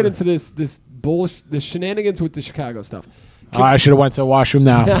I your- want to get into this bullshit, the shenanigans with the Chicago stuff. Oh, I should have went to the washroom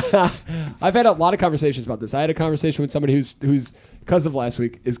now. I've had a lot of conversations about this. I had a conversation with somebody who's because of last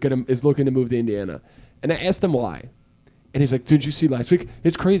week is looking to move to Indiana, and I asked him why, and he's like, "Did you see last week?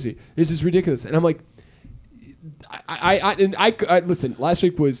 It's crazy. It's just ridiculous." And I'm like, I listen. Last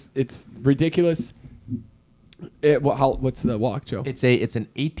week it's ridiculous. What's the walk, Joe? It's an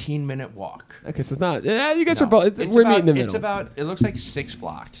 18-minute walk. Okay, so it's not. Yeah, you guys No, are both. it's We're about- meeting in the It's middle. about. It looks like 6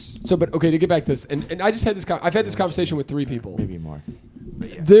 blocks, So, but okay, to get back to this, and I just had this. I've had this conversation with 3 people. maybe more.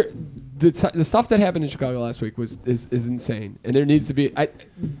 The stuff that happened in Chicago last week is insane, and there needs to be.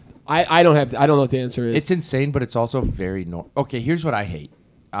 I don't know what the answer is. It's insane, but it's also very Okay, here's what I hate.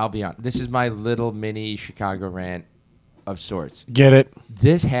 I'll be honest. This is my little mini Chicago rant of sorts. Get it?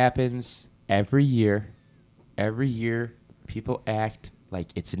 This happens every year. Every year, people act like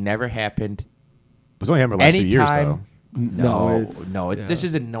it's never happened. It's only happened the last few years, though. Anytime. No, it's- This yeah.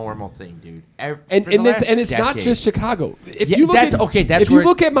 is a normal thing, dude. and For the last it's not decade. just Chicago. If Yeah, you look that's- at okay, that's if you where-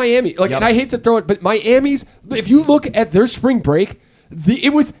 look at Miami, like, Yep. and I hate to throw it, but Miami's. If you look at their spring break,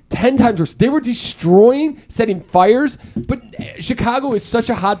 it was 10 times worse. They were destroying, setting fires. But Chicago is such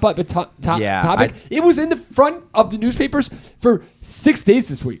a hot button Yeah, topic. It was in the front of the newspapers for 6 days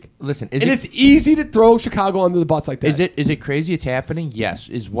this week. Listen, it's easy to throw Chicago under the bus like that. Is it crazy it's happening? Yes.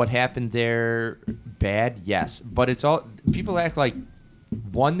 Is what happened there bad? Yes. But it's all people act like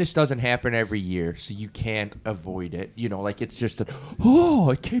this doesn't happen every year, so you can't avoid it. You know, like it's just it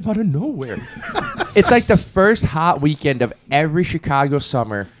came out of nowhere. It's like the first hot weekend of every Chicago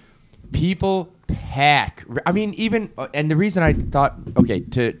summer. People pack. I mean, even and the reason I thought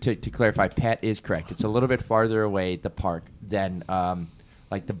to clarify, Pat is correct. It's a little bit farther away the park than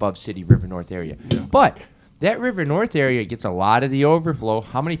like the Bub City River North area, but. That River North area gets a lot of the overflow.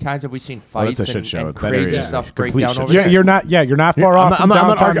 How many times have we seen fights that's a shit show. and That crazy area is stuff a break complete down shit over show. there? You're not far off. I'm from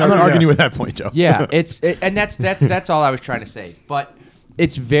not downtown arguing area. with that point, Joe. Yeah, and that's all I was trying to say. But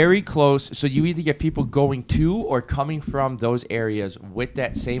it's very close. So you either get people going to or coming from those areas with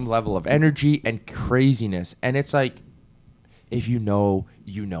that same level of energy and craziness, and it's like, if you know,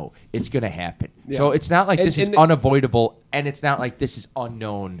 it's gonna happen. Yeah. So it's not like And- this is and unavoidable, and it's not like this is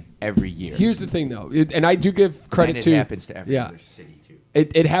unknown every year. Here's the thing, though, and I do give credit and it to happens to every other city too.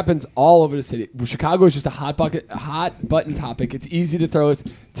 It happens all over the city. Chicago is just a hot button topic. It's easy to throw us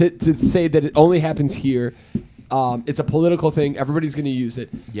to say that it only happens here. It's a political thing. Everybody's going to use it.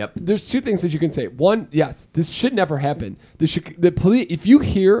 Yep. There's 2 things that you can say. One, yes, this should never happen. The police. If you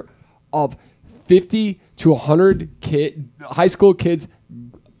hear of 50 to 100 high school kids,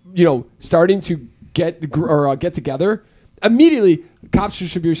 starting to get together, immediately cops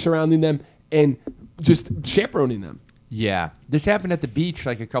should be surrounding them and just chaperoning them. Yeah, this happened at the beach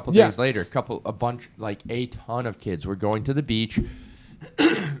like a couple days later. A ton of kids were going to the beach,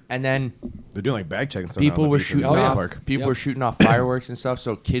 and then they're doing like bag checking. People were shooting off. Park. People were shooting off fireworks and stuff.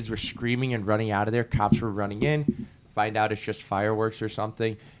 So kids were screaming and running out of there. Cops were running in. Find out it's just fireworks or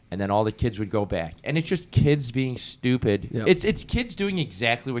something, and then all the kids would go back. And it's just kids being stupid. Yep. It's kids doing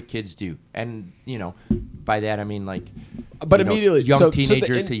exactly what kids do, and by that I mean immediately young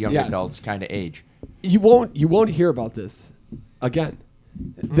teenagers to young adults kind of age. You won't hear about this again.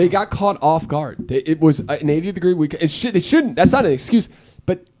 They got caught off guard. It was an 80-degree week. They shouldn't. That's not an excuse.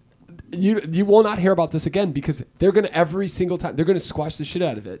 But you will not hear about this again because they're going to every single time they're going to squash the shit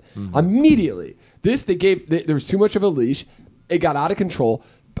out of it immediately. There was too much of a leash. It got out of control.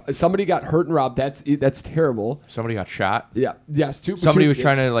 Somebody got hurt and robbed. That's terrible. Somebody got shot. Yeah. Yes. Somebody was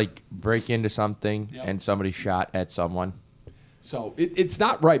trying to break into something, and somebody shot at someone. So it's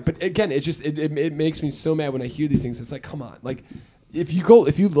not right. But again, it makes me so mad when I hear these things. It's like, come on, if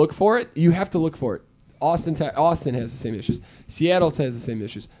you look for it, you have to look for it. Austin has the same issues. Seattle has the same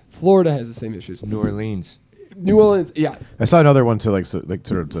issues. Florida has the same issues. New Orleans, yeah. I saw another one to sort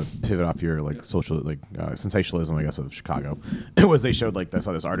of to pivot off your social sensationalism, I guess, of Chicago. It was they showed I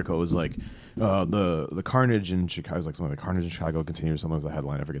saw this article. It was the carnage in Chicago. It was something like the carnage in Chicago continues. Something was the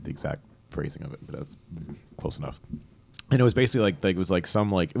headline. I forget the exact phrasing of it, but that's close enough. And it was basically it was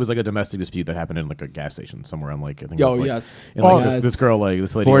a domestic dispute that happened in a gas station somewhere on I think. Yes. And this girl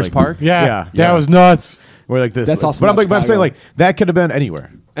this lady Forest Park. Yeah, that was nuts. Where this. That's also. But I'm saying that could have been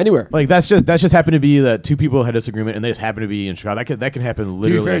anywhere. Anywhere. That's just happened to be that two people had disagreement and they just happened to be in Chicago. That can happen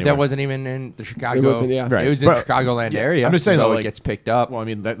literally. To be fair, anywhere. that wasn't even in the Chicago. It wasn't. Yeah. Right. It was in the Chicagoland area. I'm just saying so it gets picked up. Well, I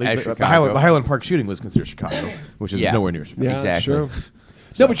mean, the Chicago. Highland Park shooting was considered Chicago, which is nowhere near Chicago. Yeah, Exactly. True.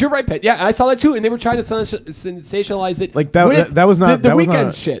 No, but you're right, Pat. Yeah, I saw that too, and they were trying to sensationalize it. That was not the weekend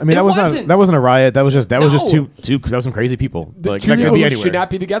weekend shit. I mean, that wasn't a riot. That was just that was some crazy people. The that two could people be who anywhere. should not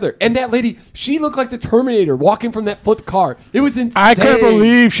be together. And that lady, she looked like the Terminator walking from that flipped car. It was insane. I couldn't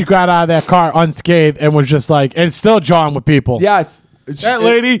believe she got out of that car unscathed and was just and still jawing with people. Yes. That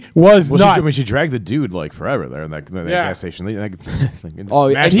lady was nuts. She dragged the dude forever there in that gas station. And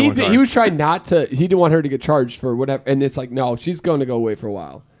he was trying not to. He didn't want her to get charged for whatever. And it's no, she's going to go away for a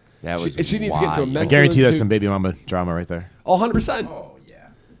while. She needs to get to a mental. I guarantee that's some baby mama drama right there. 100%. Oh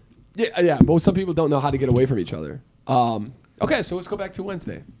yeah. Yeah. Well, some people don't know how to get away from each other. Okay, so let's go back to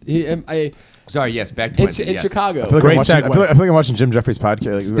Wednesday. Sorry, yes, back to Wednesday. In Chicago. I feel like I'm watching Jim Jeffries'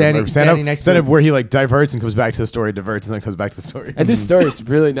 podcast. Standing next to him. Where he diverts and comes back to the story, diverts and then comes back to the story. And this story is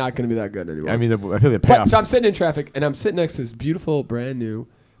really not going to be that good anymore. I mean, I feel the payoff. So I'm sitting in traffic, and I'm sitting next to this beautiful, brand new,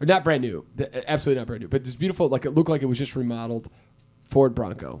 or not brand new, absolutely not brand new, but this beautiful, it looked like it was just remodeled Ford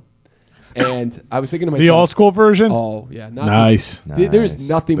Bronco. And I was thinking to myself, the old school version. Oh yeah, nice. There's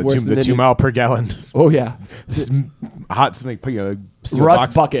nothing worse than the 2 mile per gallon. Oh yeah, hot steel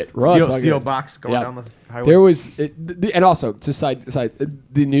rust bucket, steel box going down the highway. There was, and also to side,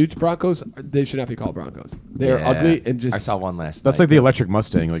 the new Broncos, they should not be called Broncos. They are ugly and just. I saw one last. That's night. like the electric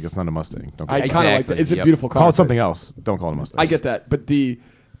Mustang. It's not a Mustang. I kind of like that. It's a beautiful car. Call it something else. Don't call it a Mustang. I get that, but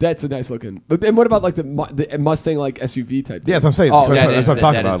that's a nice looking. But and what about the Mustang SUV type? Yeah, that's what I'm saying. That's what I'm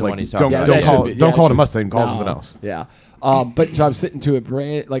talking about. Don't call it a Mustang. Call it something else. Yeah. But so I'm sitting to a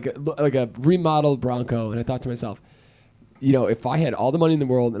brand like a remodeled Bronco, and I thought to myself, if I had all the money in the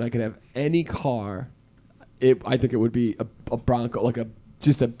world and I could have any car, I think it would be a Bronco,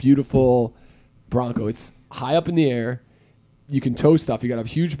 just a beautiful Bronco. It's high up in the air. You can tow stuff. You got a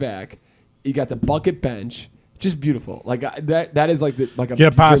huge back. You got the bucket bench. Just beautiful, that is a get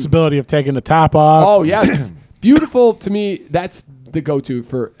a possibility of taking the top off. Oh yes, beautiful to me. That's the go-to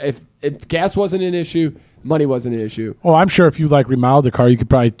for if gas wasn't an issue, money wasn't an issue. Oh, I'm sure if you remodel the car, you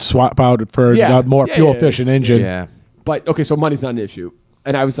could probably swap out it for a more fuel efficient engine. Yeah, but okay, so money's not an issue.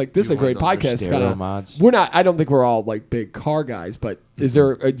 And I was like, this is a great podcast. We're not. I don't think we're all big car guys, but is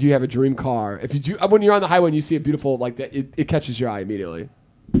there? Do you have a dream car? If you do, when you're on the highway and you see a beautiful like that, it catches your eye immediately.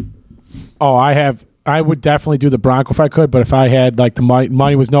 Oh, I would definitely do the Bronco if I could, but if I had the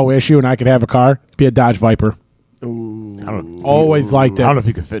money was no issue and I could have a car, it'd be a Dodge Viper. Ooh. Always liked it. I don't know if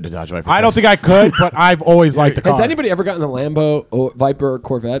you could fit in a Dodge Viper. I don't think I could, but I've always liked the car. Has anybody ever gotten a Lambo or Viper or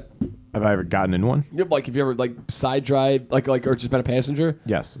Corvette? Have I ever gotten in one? Have you ever side drive or just been a passenger?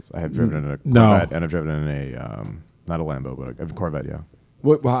 Yes, I have driven in a Corvette and I've driven in a not a Lambo, but a Corvette. Yeah.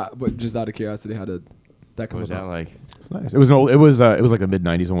 What? Just out of curiosity, how did that come what was about? that like? It's nice. It was like a mid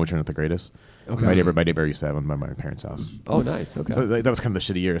 '90s one, which are not the greatest. Okay. My neighbor used to have them by my parents' house. Oh, nice. Okay. So that was kind of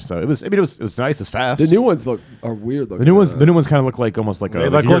the shitty year. So it was. I mean, it was nice. It's fast. The new ones are weird looking. The new ones kind of look like almost like They a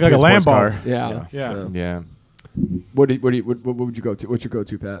look like a European sports Lambo. car. Yeah. Yeah. What would you go to? What's your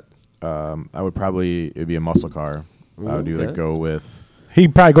go-to, Pat? I would probably it'd be a muscle car. I would either Okay. go with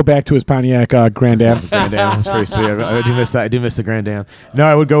He'd probably go back to his Pontiac Grand Am. Grand Am. That's pretty sweet. I do miss that. I do miss the Grand Am. No,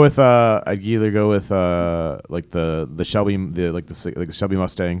 I would go with. I'd either go with like the Shelby, the Shelby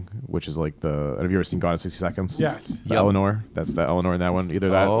Mustang, which is like the. Have you ever seen Gone in 60 Seconds? Yes. The Eleanor. That's the Eleanor in that one. Either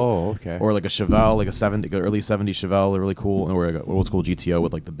that. Oh, okay. Or like a Chevelle, like a early 70s Chevelle, really cool, or like an old school GTO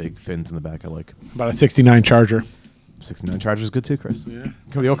with like the big fins in the back. I like. About a 69 Charger. 69 Charger's good too, Chris. Yeah.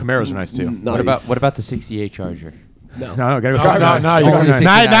 The old Camaros are nice too. Nice. What about the 68 Charger? No. No, gotta go. Sorry, 69. no, you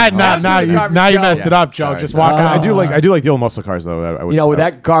 69. now you messed it up, Joe. Sorry. Just walk I out. do like the old muscle cars though. I would, You know, with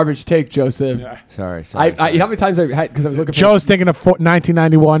that garbage take, Joseph. Sorry. You know how many times I've had because I was looking for Joe's thinking of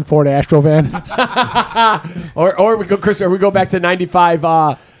 1991 Ford Astro van. or we go back to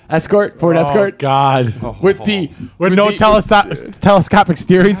 95 Escort, Ford Escort. God. With no telescopic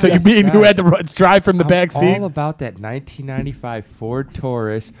steering, so Yes, you had to drive from the back seat. All about that 1995 Ford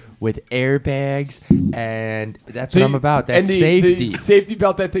Taurus with airbags, and that's what I'm about. That and safety. the safety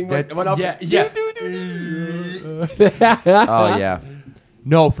belt, that thing went up. Yeah. Oh yeah.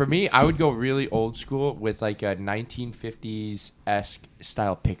 No, for me, I would go really old school with like a 1950s esque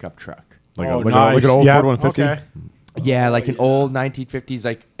style pickup truck. like Oh, an nice. old Yeah, Ford 150. okay. Yeah, like an old 1950s,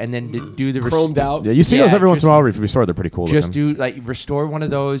 like, and then do the Chromed out. Yeah, you see Yeah, those every once in a just- while restored. They're pretty cool. Just looking. do like restore one of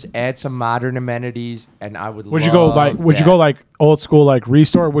those, add some modern amenities, and I would. Would you go like old school like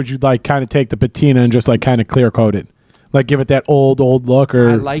restore? Or would you like kind of take the patina and just like kind of clear coat it, like give it that old look?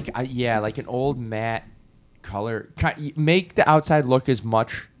 Or like an old matte color. Make the outside look as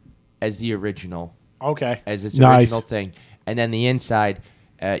much as the original, okay, as its nice. original thing, and then the inside,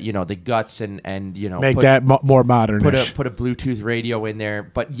 the guts and Make that more modern. put a Bluetooth radio in there.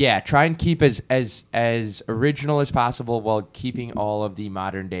 But yeah, try and keep as original as possible while keeping all of the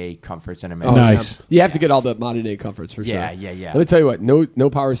modern day comforts and amenities. Nice. Yeah. You have to get all the modern day comforts for sure. Yeah. Let me tell you what. No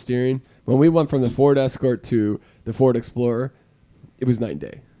power steering. When we went from the Ford Escort to the Ford Explorer, it was night and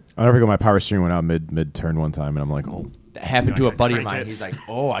day. I'll never forget my power steering went out mid turn one time, and I'm like, oh. That happened to a buddy of crank mine. it. He's like,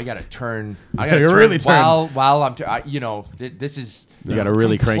 "Oh, I gotta turn. You really turn. while I'm. This is. You gotta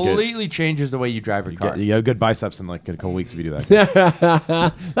really crank it. Completely changes the way you drive your car. You got good biceps in like a couple weeks if you do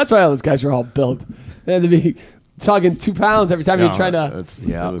that. That's why all those guys are all built. They had to be chugging 2 pounds every time you're trying to.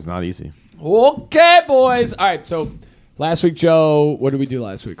 It was not easy. Okay, boys. All right, so last week, Joe, what did we do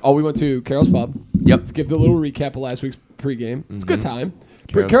last week? Oh, we went to Carol's Pub. Yep. Let's give the little recap of last week's pregame. It's a good time.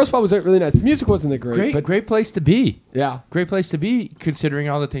 Carol's- Carol's Pub was really nice. The music wasn't that great, but Great place to be. yeah. Great place to be, considering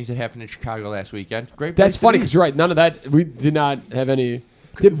all the things that happened in Chicago last weekend. Great. That's place funny to because you're right. None of that. We did not have any.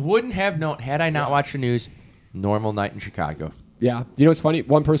 be. Wouldn't have known had I not watched the news. Normal night in Chicago. Yeah. You know what's funny?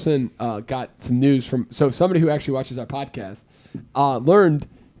 One person got some news from. So somebody who actually watches our podcast learned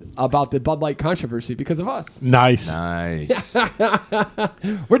about the Bud Light controversy because of us. Nice. Nice.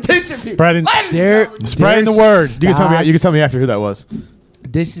 We're teaching people. Spreading There- spreading the there's word. You can tell me after who that was.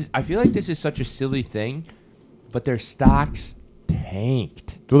 I feel like this is such a silly thing, but their stocks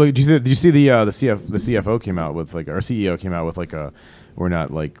tanked. Well, did you see the CFO came out with like our CEO came out with like a we're not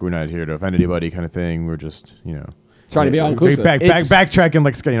here to offend anybody kind of thing. We're just Trying to be all-inclusive. Backtracking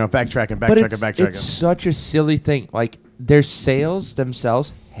backtracking. It's such a silly thing. Like their sales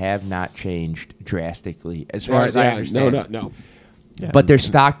themselves have not changed drastically, as far as I understand. No. But their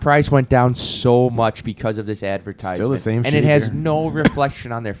stock price went down so much because of this advertisement. Still the same and shit it has here. no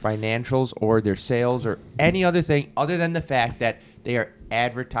reflection on their financials or their sales or any other thing other than the fact that they are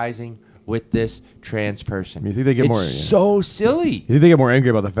advertising with this trans person. You think they get it's more? so silly. You think they get more angry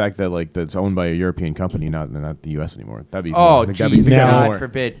about the fact that like that's owned by a European company, not the U.S. anymore? That'd be Oh, I think that'd be- geez, think that'd be God more.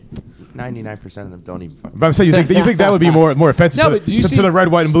 forbid. 99% of them don't even fucking. But I'm saying you think that would be more offensive No, but you to see- the red,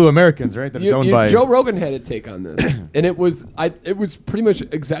 white, and blue Americans, right? That it's owned by Joe Rogan had a take on this, and it was pretty much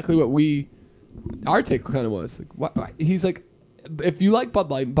exactly what our take kind of was. Like, what, he's like, if you like Bud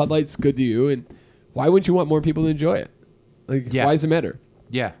Light's good to you, and why wouldn't you want more people to enjoy it? Like, Yeah. why does it matter?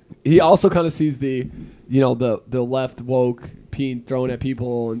 Yeah. He also kind of sees the left woke being thrown at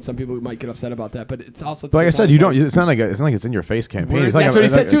people, and some people might get upset about that. But it's also, But like I said, you don't. It's not like it's in your face campaign. It's like That's what he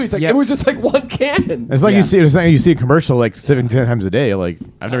said too. He's like, Yeah. it was just like one can. It's like Yeah. it's like you see a commercial like 7 times a day. Like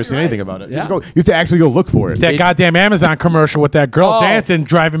I've never seen right. anything about it. Yeah. You have to actually go look for it. That goddamn Amazon commercial with that girl Oh. dancing,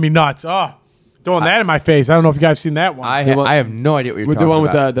 driving me nuts. Oh, throwing that in my face. I don't know if you guys seen that one. I have no idea what you're With talking the one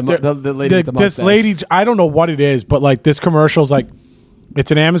with about. the lady with the this mustache. lady, I don't know what it is, but like this commercial's like,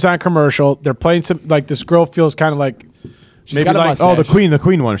 it's an Amazon commercial. They're playing some, like this girl feels kind of like She's got a mustache. Oh, the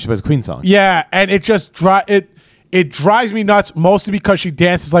Queen one. She plays a Queen song. Yeah, and it just it drives me nuts, mostly because she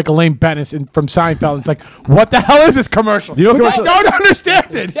dances like Elaine Bennis from Seinfeld. It's like, what the hell is this commercial? You know I don't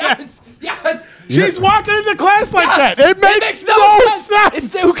understand it. Yes. She's walking into class like Yes. that. It makes no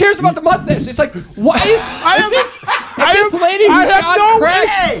sense. Who cares about the mustache? It's like, what is this lady who's got crack?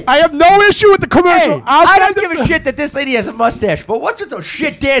 Hey. I have no issue with the commercial. Hey, I don't give a shit that this lady has a mustache, but what's with those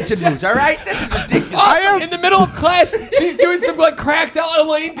shit dancing moves, all right? This is ridiculous. In the middle of class, she's doing some like cracked out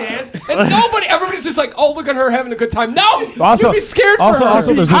Elaine dance, and everybody's just like, oh, look at her having a good time. No, you'd be scared for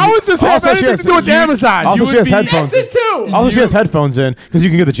her. How is this have anything to do with Amazon? Also, she has headphones. That's it too. Also, she has headphones in because you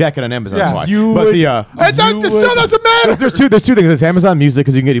can get the jacket on Amazon. That's why. It still doesn't matter. There's two things. There's Amazon Music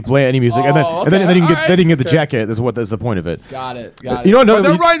because you can play any music, and then you can get the Good. jacket. That's the point of it. Got it. You know, But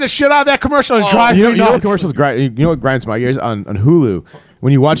they're running the shit out of that commercial and drives you me know what nuts. commercials grind? You know what grinds my gears on Hulu?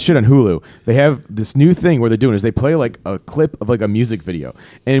 When you watch shit on Hulu, they have this new thing where they're doing is they play like a clip of like a music video,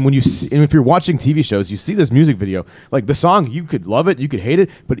 and when and if you're watching TV shows, you see this music video, like the song, you could love it, you could hate it,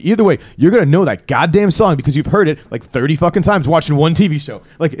 but either way, you're gonna know that goddamn song because you've heard it like 30 fucking times watching one TV show.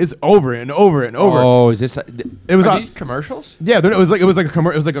 Like it's over and over and over. Oh, is this? It was are on these commercials? Yeah, it was like a it's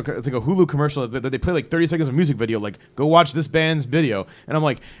like a Hulu commercial that they play like 30 seconds of music video, like go watch this band's video, and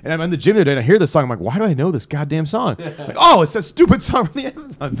I'm in the gym today and I hear this song, I'm like, why do I know this goddamn song? Like, oh, it's that stupid song from the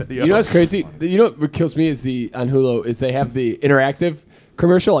Amazon video. You know what's crazy? You know what kills me is on Hulu is they have the interactive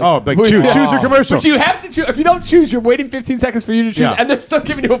commercial. Choose your commercial. But you have to choose. If you don't choose, you're waiting 15 seconds for you to choose, and they're still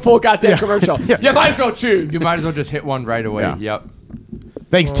giving you a full goddamn commercial. You might as well choose. You might as well just hit one right away. Yeah. Yep.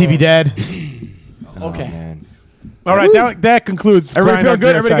 Thanks, TV Dad. Okay. Man. All right, that concludes. Everybody feeling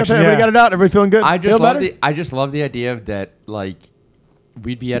good? Everybody got it out? Everybody feeling good? I better? just love the idea of that, like,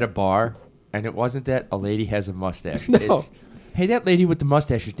 we'd be at a bar, and it wasn't that a lady has a mustache. No. It's, hey, that lady with the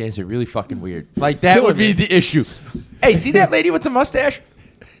mustache is dancing really fucking weird. Like, that killing would be me. the issue. Hey, see that lady with the mustache?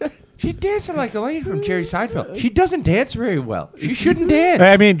 She's dancing like the lady from Jerry Seinfeld. She doesn't dance very well. She shouldn't dance.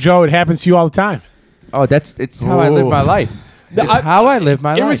 I mean, Joe, it happens to you all the time. Oh, it's how I live my life. No, It's how I live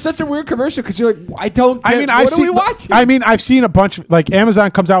my life. It was such a weird commercial because you're like, I don't. Get, I mean, what are we watching? I've seen a bunch of like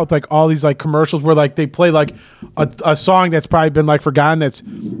Amazon comes out with like all these like commercials where like they play like a song that's probably been like forgotten. That's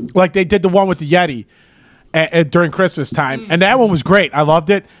like they did the one with the Yeti during Christmas time, and that one was great. I loved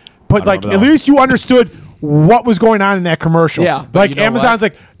it, but like at least you understood what was going on in that commercial. Yeah, like you know Amazon's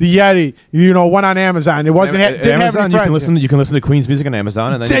what? like the Yeti, went on Amazon. It wasn't didn't Amazon. have You any can friends. you can listen to Queen's music on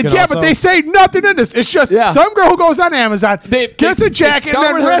Amazon, and then you can Yeah, also, but they say nothing in this. It's just some girl who goes on Amazon, gets a jacket, and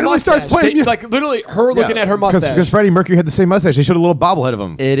then randomly starts playing music. Like literally her looking at her mustache. because Freddie Mercury had the same mustache. They showed a little bobblehead of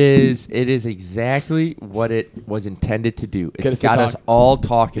him. It is exactly what it was intended to do. Get us It's to got talk. us all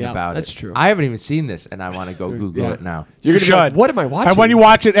talking Yeah, about it. that's true. I haven't even seen this, and I want to go Google it now. You're gonna be like, should. what am I watching? And when you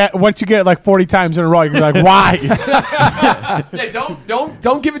watch it, once you get it like 40 times in a row, you're like, why? Yeah,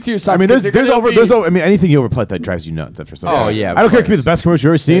 don't give it to yourself. I mean, there's I mean, anything you overplay that drives you nuts after something. Oh, yeah, I don't of care. It could be the course. best commercial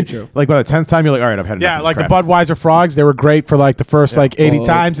you've ever seen. true. Like by the 10th time, you're like, all right, I've had enough. Yeah, of this like crap. the Budweiser frogs, they were great for like the first like 80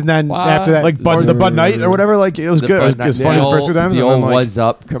 times, and then What? after that, like the Bud Night or whatever. Like it was The good. It was, Bud it was Night- funny the old- first two times. The and then, old like, What's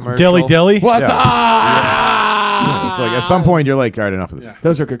Up commercial. Dilly Dilly. What's Yeah. up? It's like at some point you're like, all right, enough of this.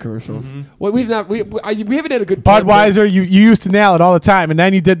 Those are good commercials. Well, we haven't had a good Budweiser, you used to nail it all the time, and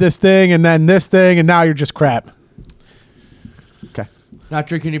then you did this thing, and then this thing, and now you're just crap. Okay. Not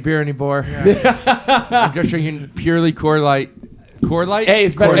drinking any beer anymore. I'm just drinking purely Coors Light. Coors Light? Hey,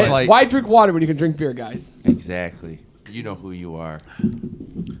 it's better. Coors Hey, Light. why drink water when you can drink beer, guys? Exactly. You know who you are.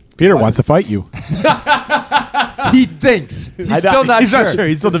 Peter wants to fight you. He thinks. He's still not He's sure. not sure.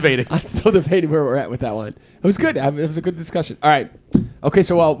 He's still debating. I'm still debating where we're at with that one. It was good. It was a good discussion. All right. Okay,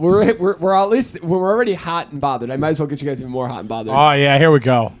 so while we're at least we're already hot and bothered. I might as well get you guys even more hot and bothered. Oh yeah, here we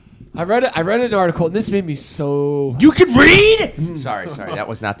go. I read an article, and this made me so. You can read? Sorry. That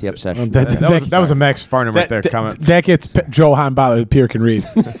was not the obsession. That was a Max Farnham right there comment. That gets Joe Hahn bothered. Peter can read.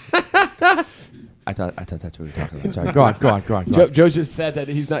 I thought that's what we were talking about. Sorry. Go on. Joe just said that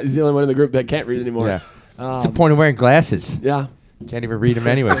he's the only one in the group that can't read anymore. Yeah. What's the point of wearing glasses? Yeah. Can't even read them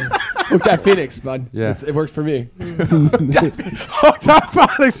anyways. Hooked on Phoenix, bud. Yeah. It worked for me. Hooked on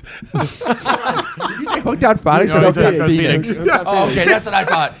phonics. Did you say hooked on phonics No, or he hooked said on Phoenix. Phoenix? Oh, okay, that's what I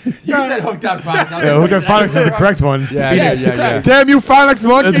thought. You said hooked on phonics. Yeah, Hooked on Phonics is the correct one. Yeah. Damn you, phonics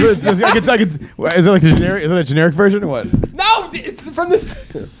monkey. Is it like the generic? Is it a generic version or what? No, it's from this.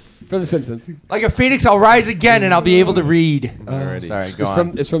 From The Simpsons. Like a phoenix, I'll rise again and I'll be able to read. Sorry, go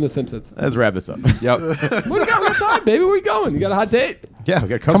on. It's from The Simpsons. Let's wrap this up. Yep. We got real time, baby. Where you going? You got a hot date? Yeah, we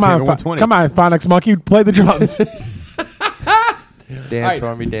got Come on, 120. come on, phonics monkey, play the drums. Dance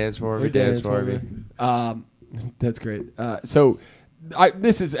for me, dance for me, dance for me. That's great. So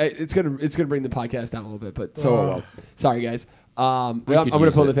it's gonna bring the podcast down a little bit, but sorry guys. I'm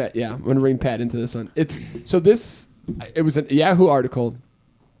gonna pull the Pat. Yeah, I'm gonna bring Pat into this one. It was a Yahoo article,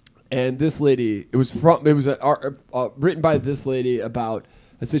 and this lady. It was written by this lady about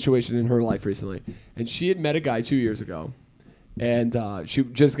a situation in her life recently, and she had met a guy 2 years ago, and she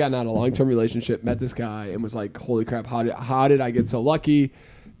just gotten out of a long-term relationship, met this guy, and was like, "Holy crap! How did I get so lucky?"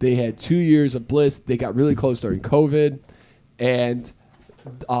 They had 2 years of bliss. They got really close during COVID, and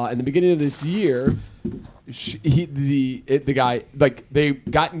in the beginning of this year, the guy, like, they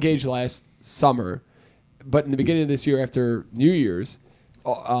got engaged last summer, but in the beginning of this year, after New Year's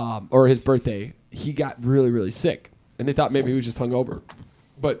or his birthday, he got really, really sick, and they thought maybe he was just hungover,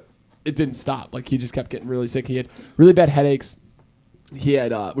 but it didn't stop. Like, he just kept getting really sick. He had really bad headaches. He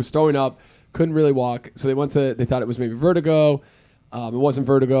had was throwing up, couldn't really walk. So they thought it was maybe vertigo. It wasn't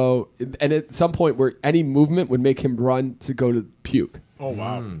vertigo, and at some point where any movement would make him run to go to puke. Oh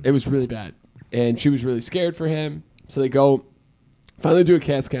wow! It was really bad, and she was really scared for him. So they go, finally do a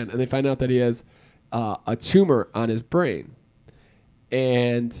CAT scan, and they find out that he has a tumor on his brain.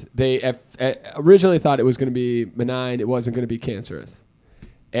 And they originally thought it was going to be benign. It wasn't going to be cancerous,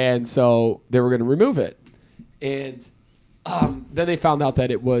 and so they were going to remove it. And then they found out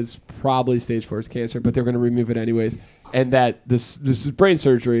that it was probably stage 4 cancer, but they're going to remove it anyways. And that this is brain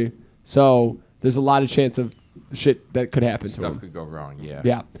surgery, so there's a lot of chance of shit that could happen to him. Stuff could go wrong, yeah.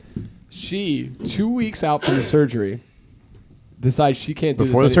 Yeah. She, 2 weeks out from the surgery, decides she can't do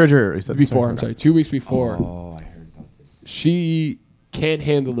this. Before the surgery? Or you said before, I'm sorry. 2 weeks before. Oh, I heard about this. She can't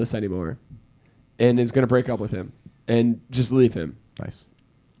handle this anymore and is going to break up with him and just leave him. Nice.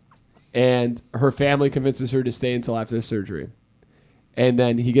 And her family convinces her to stay until after the surgery. And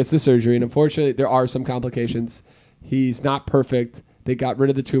then he gets the surgery, and unfortunately, there are some complications. He's not perfect. They got rid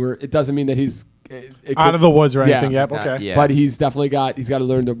of the tumor. It doesn't mean that he's out of the woods or anything. Yeah. Yep. Okay. Yeah. But he's definitely got to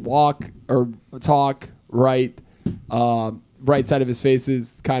learn to walk or talk right. Right side of his face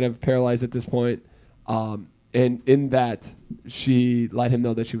is kind of paralyzed at this point. And in that, she let him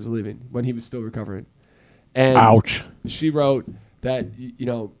know that she was leaving when he was still recovering. And Ouch. She wrote that,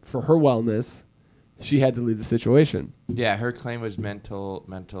 for her wellness, she had to leave the situation. Yeah, her claim was mental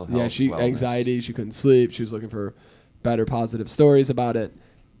health. Yeah, wellness. anxiety. She couldn't sleep. She was looking for better positive stories about it.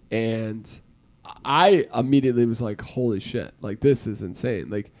 And I immediately was like, holy shit, like, this is insane.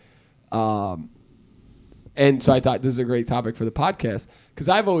 Like, and so I thought this is a great topic for the podcast because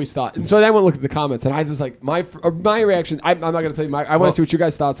I've always thought, and so then I went look at the comments and I was like, my reaction, I'm not going to tell you I want to see what you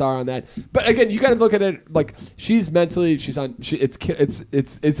guys' thoughts are on that. But again, you got to look at it like it's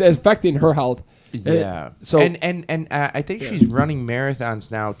affecting her health. Yeah. And I think she's running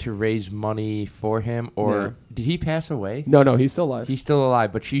marathons now to raise money for him. Or did he pass away? No, he's still alive. He's still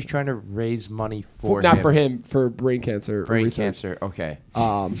alive, but she's trying to raise money for him. Not for him, for brain cancer. Brain cancer. Okay.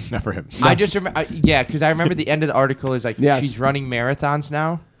 Not for him. I just remember. Because I remember the end of the article is like she's running marathons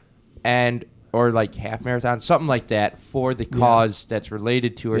now, or like half marathons, something like that, for the cause that's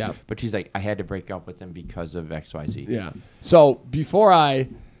related to her. Yeah. But she's like, I had to break up with him because of XYZ. Yeah. So before I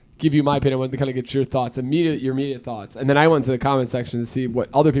give you my opinion, I wanted to kind of get your thoughts, your immediate thoughts, and then I went to the comment section to see what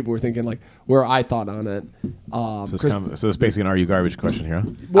other people were thinking, like where I thought on it. So it's basically an "Are you garbage?" question here.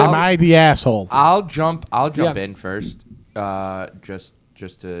 Huh? Am I the asshole? I'll jump in first, just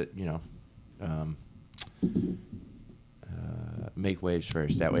to make waves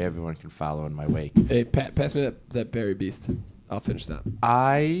first. That way everyone can follow in my wake. Hey, pass me that berry beast. I'll finish that.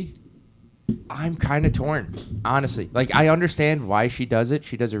 I'm kind of torn, honestly. Like, I understand why she does it.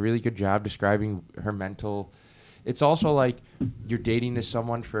 She does a really good job describing her mental. It's also like you're dating this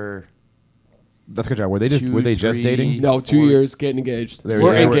someone for. That's a good job. Were they just dating? No, 2 years, getting engaged. They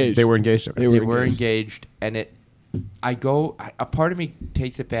were engaged. They were engaged. They were engaged, and a part of me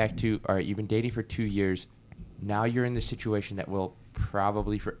takes it back to, all right, you've been dating for 2 years. Now you're in the situation that will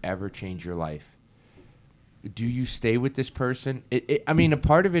probably forever change your life. Do you stay with this person? I mean, a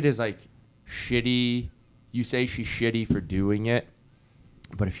part of it is like shitty. You say she's shitty for doing it.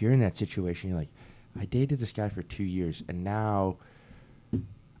 But if you're in that situation, you're like, I dated this guy for 2 years, and now,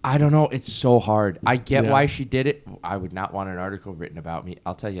 I don't know. It's so hard. I get why she did it. I would not want an article written about me.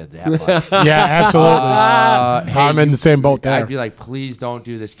 I'll tell you that much. Yeah, absolutely. I'm in the same boat there. I'd be like, please don't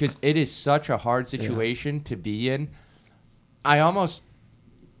do this, because it is such a hard situation to be in. I almost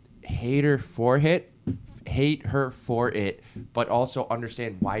hate her for it, but also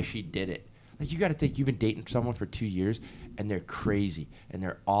understand why she did it. Like, you got to think, you've been dating someone for 2 years, and they're crazy, and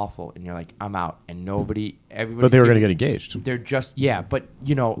they're awful, and you're like, I'm out, and everybody. But they were going to get engaged. They're just, but,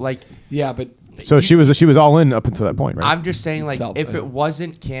 Yeah, but So she was all in up until that point, right? I'm just saying, like, if it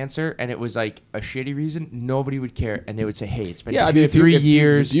wasn't cancer and it was like a shitty reason, nobody would care, and they would say, "Hey, it's been 3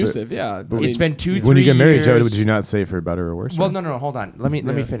 years, abusive, yeah. It's been 2, 3 years." When you get married, Joe, did you not say for better or worse? Well, no, hold on. Let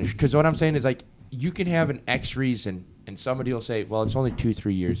me finish, because what I'm saying is, like, you can have an X reason, and somebody will say, "Well, it's only 2,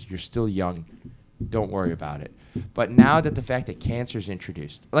 3 years. You're still young. Don't worry about it." But now that the fact that cancer is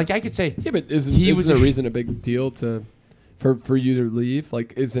introduced, like, I could say, yeah, but isn't a reason a big deal for you to leave?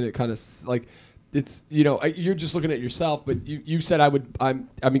 Like, isn't it kind of like? It's, you're just looking at yourself, but you said I'm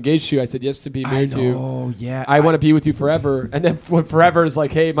engaged to you. I said yes to be married to you. Oh yeah, I want to be with you forever. And then when forever is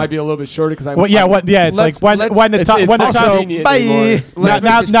like, hey, it might be a little bit shorter because it's like when the time bye.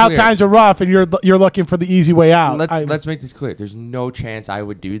 Now times are rough and you're looking for the easy way out. Let's make this clear. There's no chance I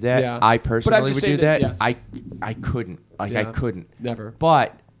would do that. Yeah. I personally would do that. Yes. I couldn't. I couldn't. Never.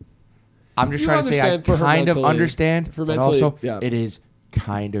 But I'm just trying to say I kind of understand. For but mentally, also, yeah. it is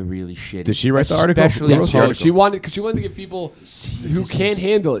kind of really shitty. Did she write the article? Especially she wanted to give people who can't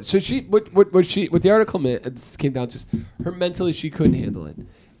handle it. So what the article meant, it came down to just her mentally, she couldn't handle it.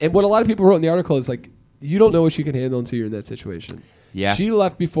 And what a lot of people wrote in the article is like, you don't know what she can handle until you're in that situation. Yeah. She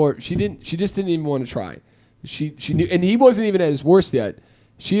left before she just didn't even want to try. She knew, and he wasn't even at his worst yet.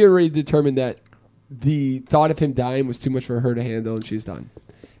 She already determined that the thought of him dying was too much for her to handle, and she's done.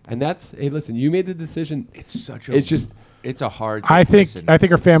 And that's, hey, listen, you made the decision. It's a hard thing. I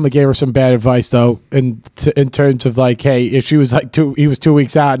think her family gave her some bad advice though, in terms of like, hey, if she was like he was 2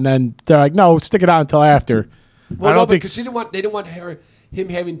 weeks out, and then they're like, no, stick it out until after. Well, I don't think because they didn't want him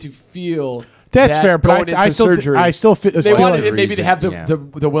having to feel. That's fair, but I still feel they wanted him maybe to have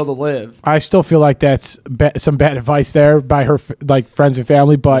the will to live. I still feel like that's some bad advice there by her like friends and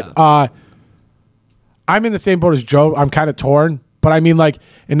family, but I'm in the same boat as Joe. I'm kind of torn, but I mean, like,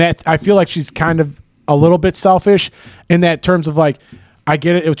 in that, I feel like she's kind of a little bit selfish in that terms of like, I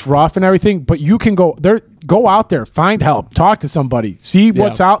get it, it's rough and everything, but you can go out there, find help, talk to somebody, see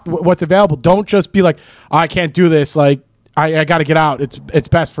what's available. Don't just be like, oh, I can't do this. Like, I got to get out. It's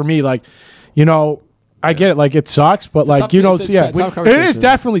best for me. Like, I get it. Like, it sucks, but like, it is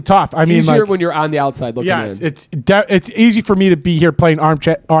definitely tough. I mean, easier like, when you're on the outside looking in. It's easy for me to be here playing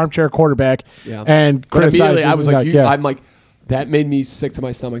armchair quarterback and criticizing. I was like, I'm like, that made me sick to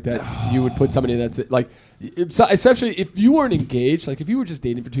my stomach that you would put somebody that's like, especially if you weren't engaged, like if you were just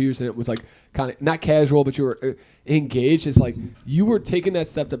dating for 2 years and it was like kind of not casual, but you were engaged. It's like you were taking that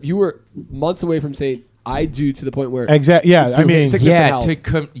step up. You were months away from saying, I do, to the point where exactly. Yeah, I mean,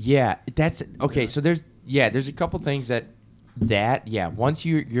 that's okay. So there's a couple things that once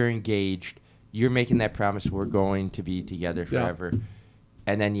you're engaged, you're making that promise, we're going to be together forever,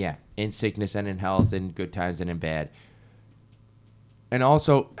 and then in sickness and in health, in good times and in bad. And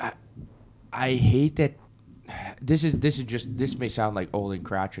also, I hate that this may sound like old and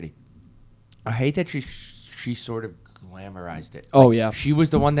crotchety. I hate that she sort of glamorized it. Oh, yeah. She was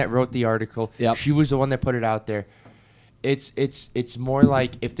the one that wrote the article. Yep. She was the one that put it out there. It's more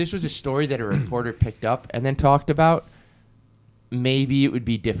like if this was a story that a reporter picked up and then talked about, maybe it would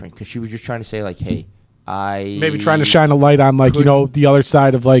be different, because she was just trying to say like, hey, maybe trying to shine a light on like, the other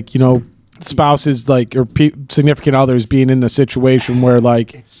side of like, spouses like or significant others being in a situation where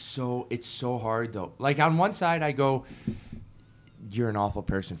like it's so hard though. Like on one side I go, you're an awful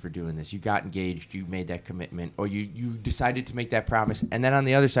person for doing this. You got engaged, you made that commitment, or you decided to make that promise. And then on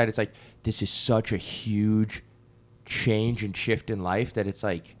the other side it's like, this is such a huge change and shift in life that it's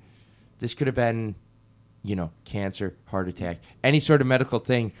like, this could have been, cancer, heart attack, any sort of medical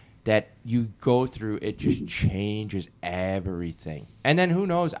thing that you go through. It just changes everything. And then who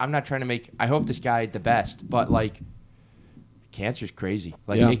knows? I'm not trying to I hope this guy the best, but like, cancer's crazy.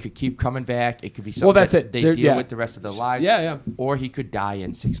 Like it could keep coming back. It could be something that they deal with the rest of their lives. Yeah. Or he could die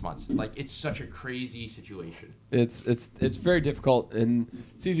in 6 months. Like, it's such a crazy situation. It's very difficult, and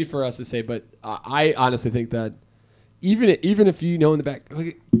it's easy for us to say, but I honestly think that even if you know in the back,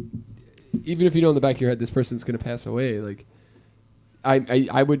 like, even if you know in the back of your head this person's going to pass away, like,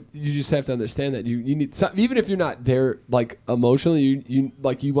 I would, you just have to understand that you need some, even if you're not there like emotionally, you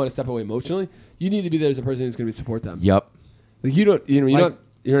want to step away emotionally, you need to be there as a person who's going to support them. Yep. Like, you know what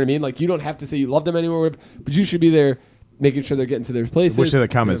I mean? Like, you don't have to say you love them anymore, but you should be there making sure they're getting to their places. Which way the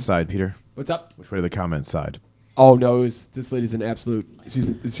comments side, Peter? What's up? Which way to the comments side? Oh no, this lady's an absolute.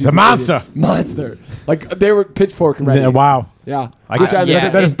 She's a monster. Monster. Like, they were pitchforking right now. Wow. Yeah.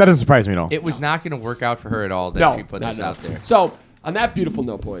 That doesn't surprise me at all. It was not going to work out for her at all that she put this out there. So, on that beautiful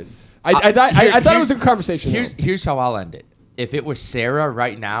note, boys, I thought it was a conversation. Here's how I'll end it. If it was Sarah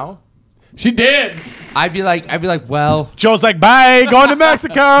right now, she did. I'd be like, well, Joe's like, bye, going to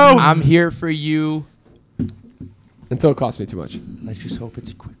Mexico. I'm here for you until it costs me too much. Let's just hope it's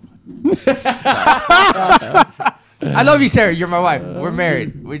a quick one. I love you, Sarah. You're my wife. We're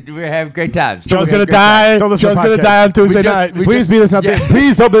married. We have great times. Joe's gonna die. Joe's gonna die on Tuesday night. Please be this.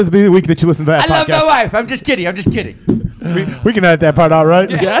 Please don't this be the week that you listen to that. I love my wife. I'm just kidding. We can edit that part out, right?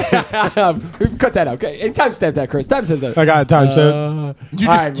 Yeah. Cut that out. Okay. And timestamp that, Chris. Timestamp that. I got time, sir. You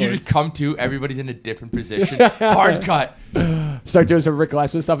just come to. Everybody's in a different position. Hard cut. Start doing some Rick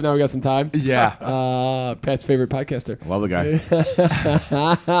Glassman stuff. Now we got some time. Yeah. Pat's favorite podcaster. Love the guy.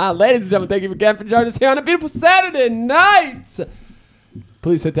 Ladies and gentlemen, thank you again for joining us here on a beautiful Saturday night.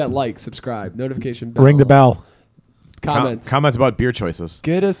 Please hit that like, subscribe, notification bell. Ring the bell. Comments. Comments about beer choices.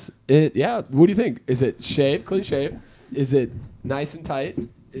 Get us it. Yeah. What do you think? Is it shave, clean shave? Is it nice and tight?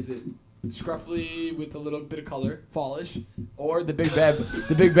 Is it scruffy with a little bit of color, fallish, or the big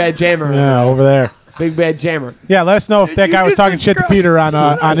bad jammer? Yeah, over there. Big bad jammer. Yeah, let us know if that guy was talking shit to Peter on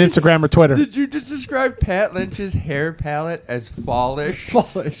Instagram or Twitter. Did you just describe Pat Lynch's hair palette as fallish?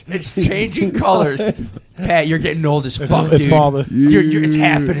 Fallish. It's changing colors. Pat, you're getting old as fuck, dude. It's fallish. It's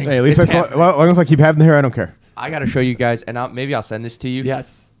happening. Hey, at least It's as long as I keep having the hair, I don't care. I gotta show you guys, and maybe I'll send this to you.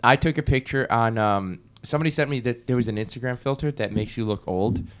 Yes. I took a picture on. Somebody sent me that there was an Instagram filter that makes you look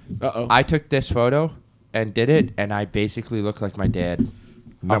old. Uh-oh. I took this photo and did it, and I basically look like my dad.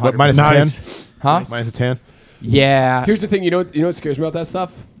 Minus a 10. Huh? Minus a 10. Yeah. Here's the thing. You know what scares me about that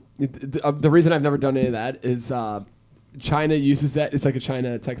stuff? The reason I've never done any of that is China uses that. It's like a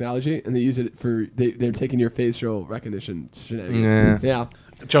China technology, and they use it for they're taking your facial recognition shenanigans. Yeah.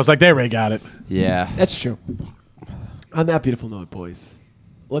 Joe's like, they already got it. Yeah. That's true. On that beautiful note, boys,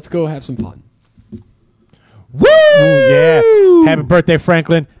 let's go have some fun. Woo! Yeah. Happy birthday,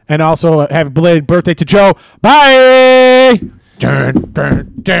 Franklin. And also happy belated birthday to Joe. Bye! Dun,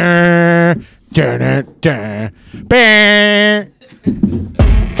 dun, dun, dun, dun, dun. Bang.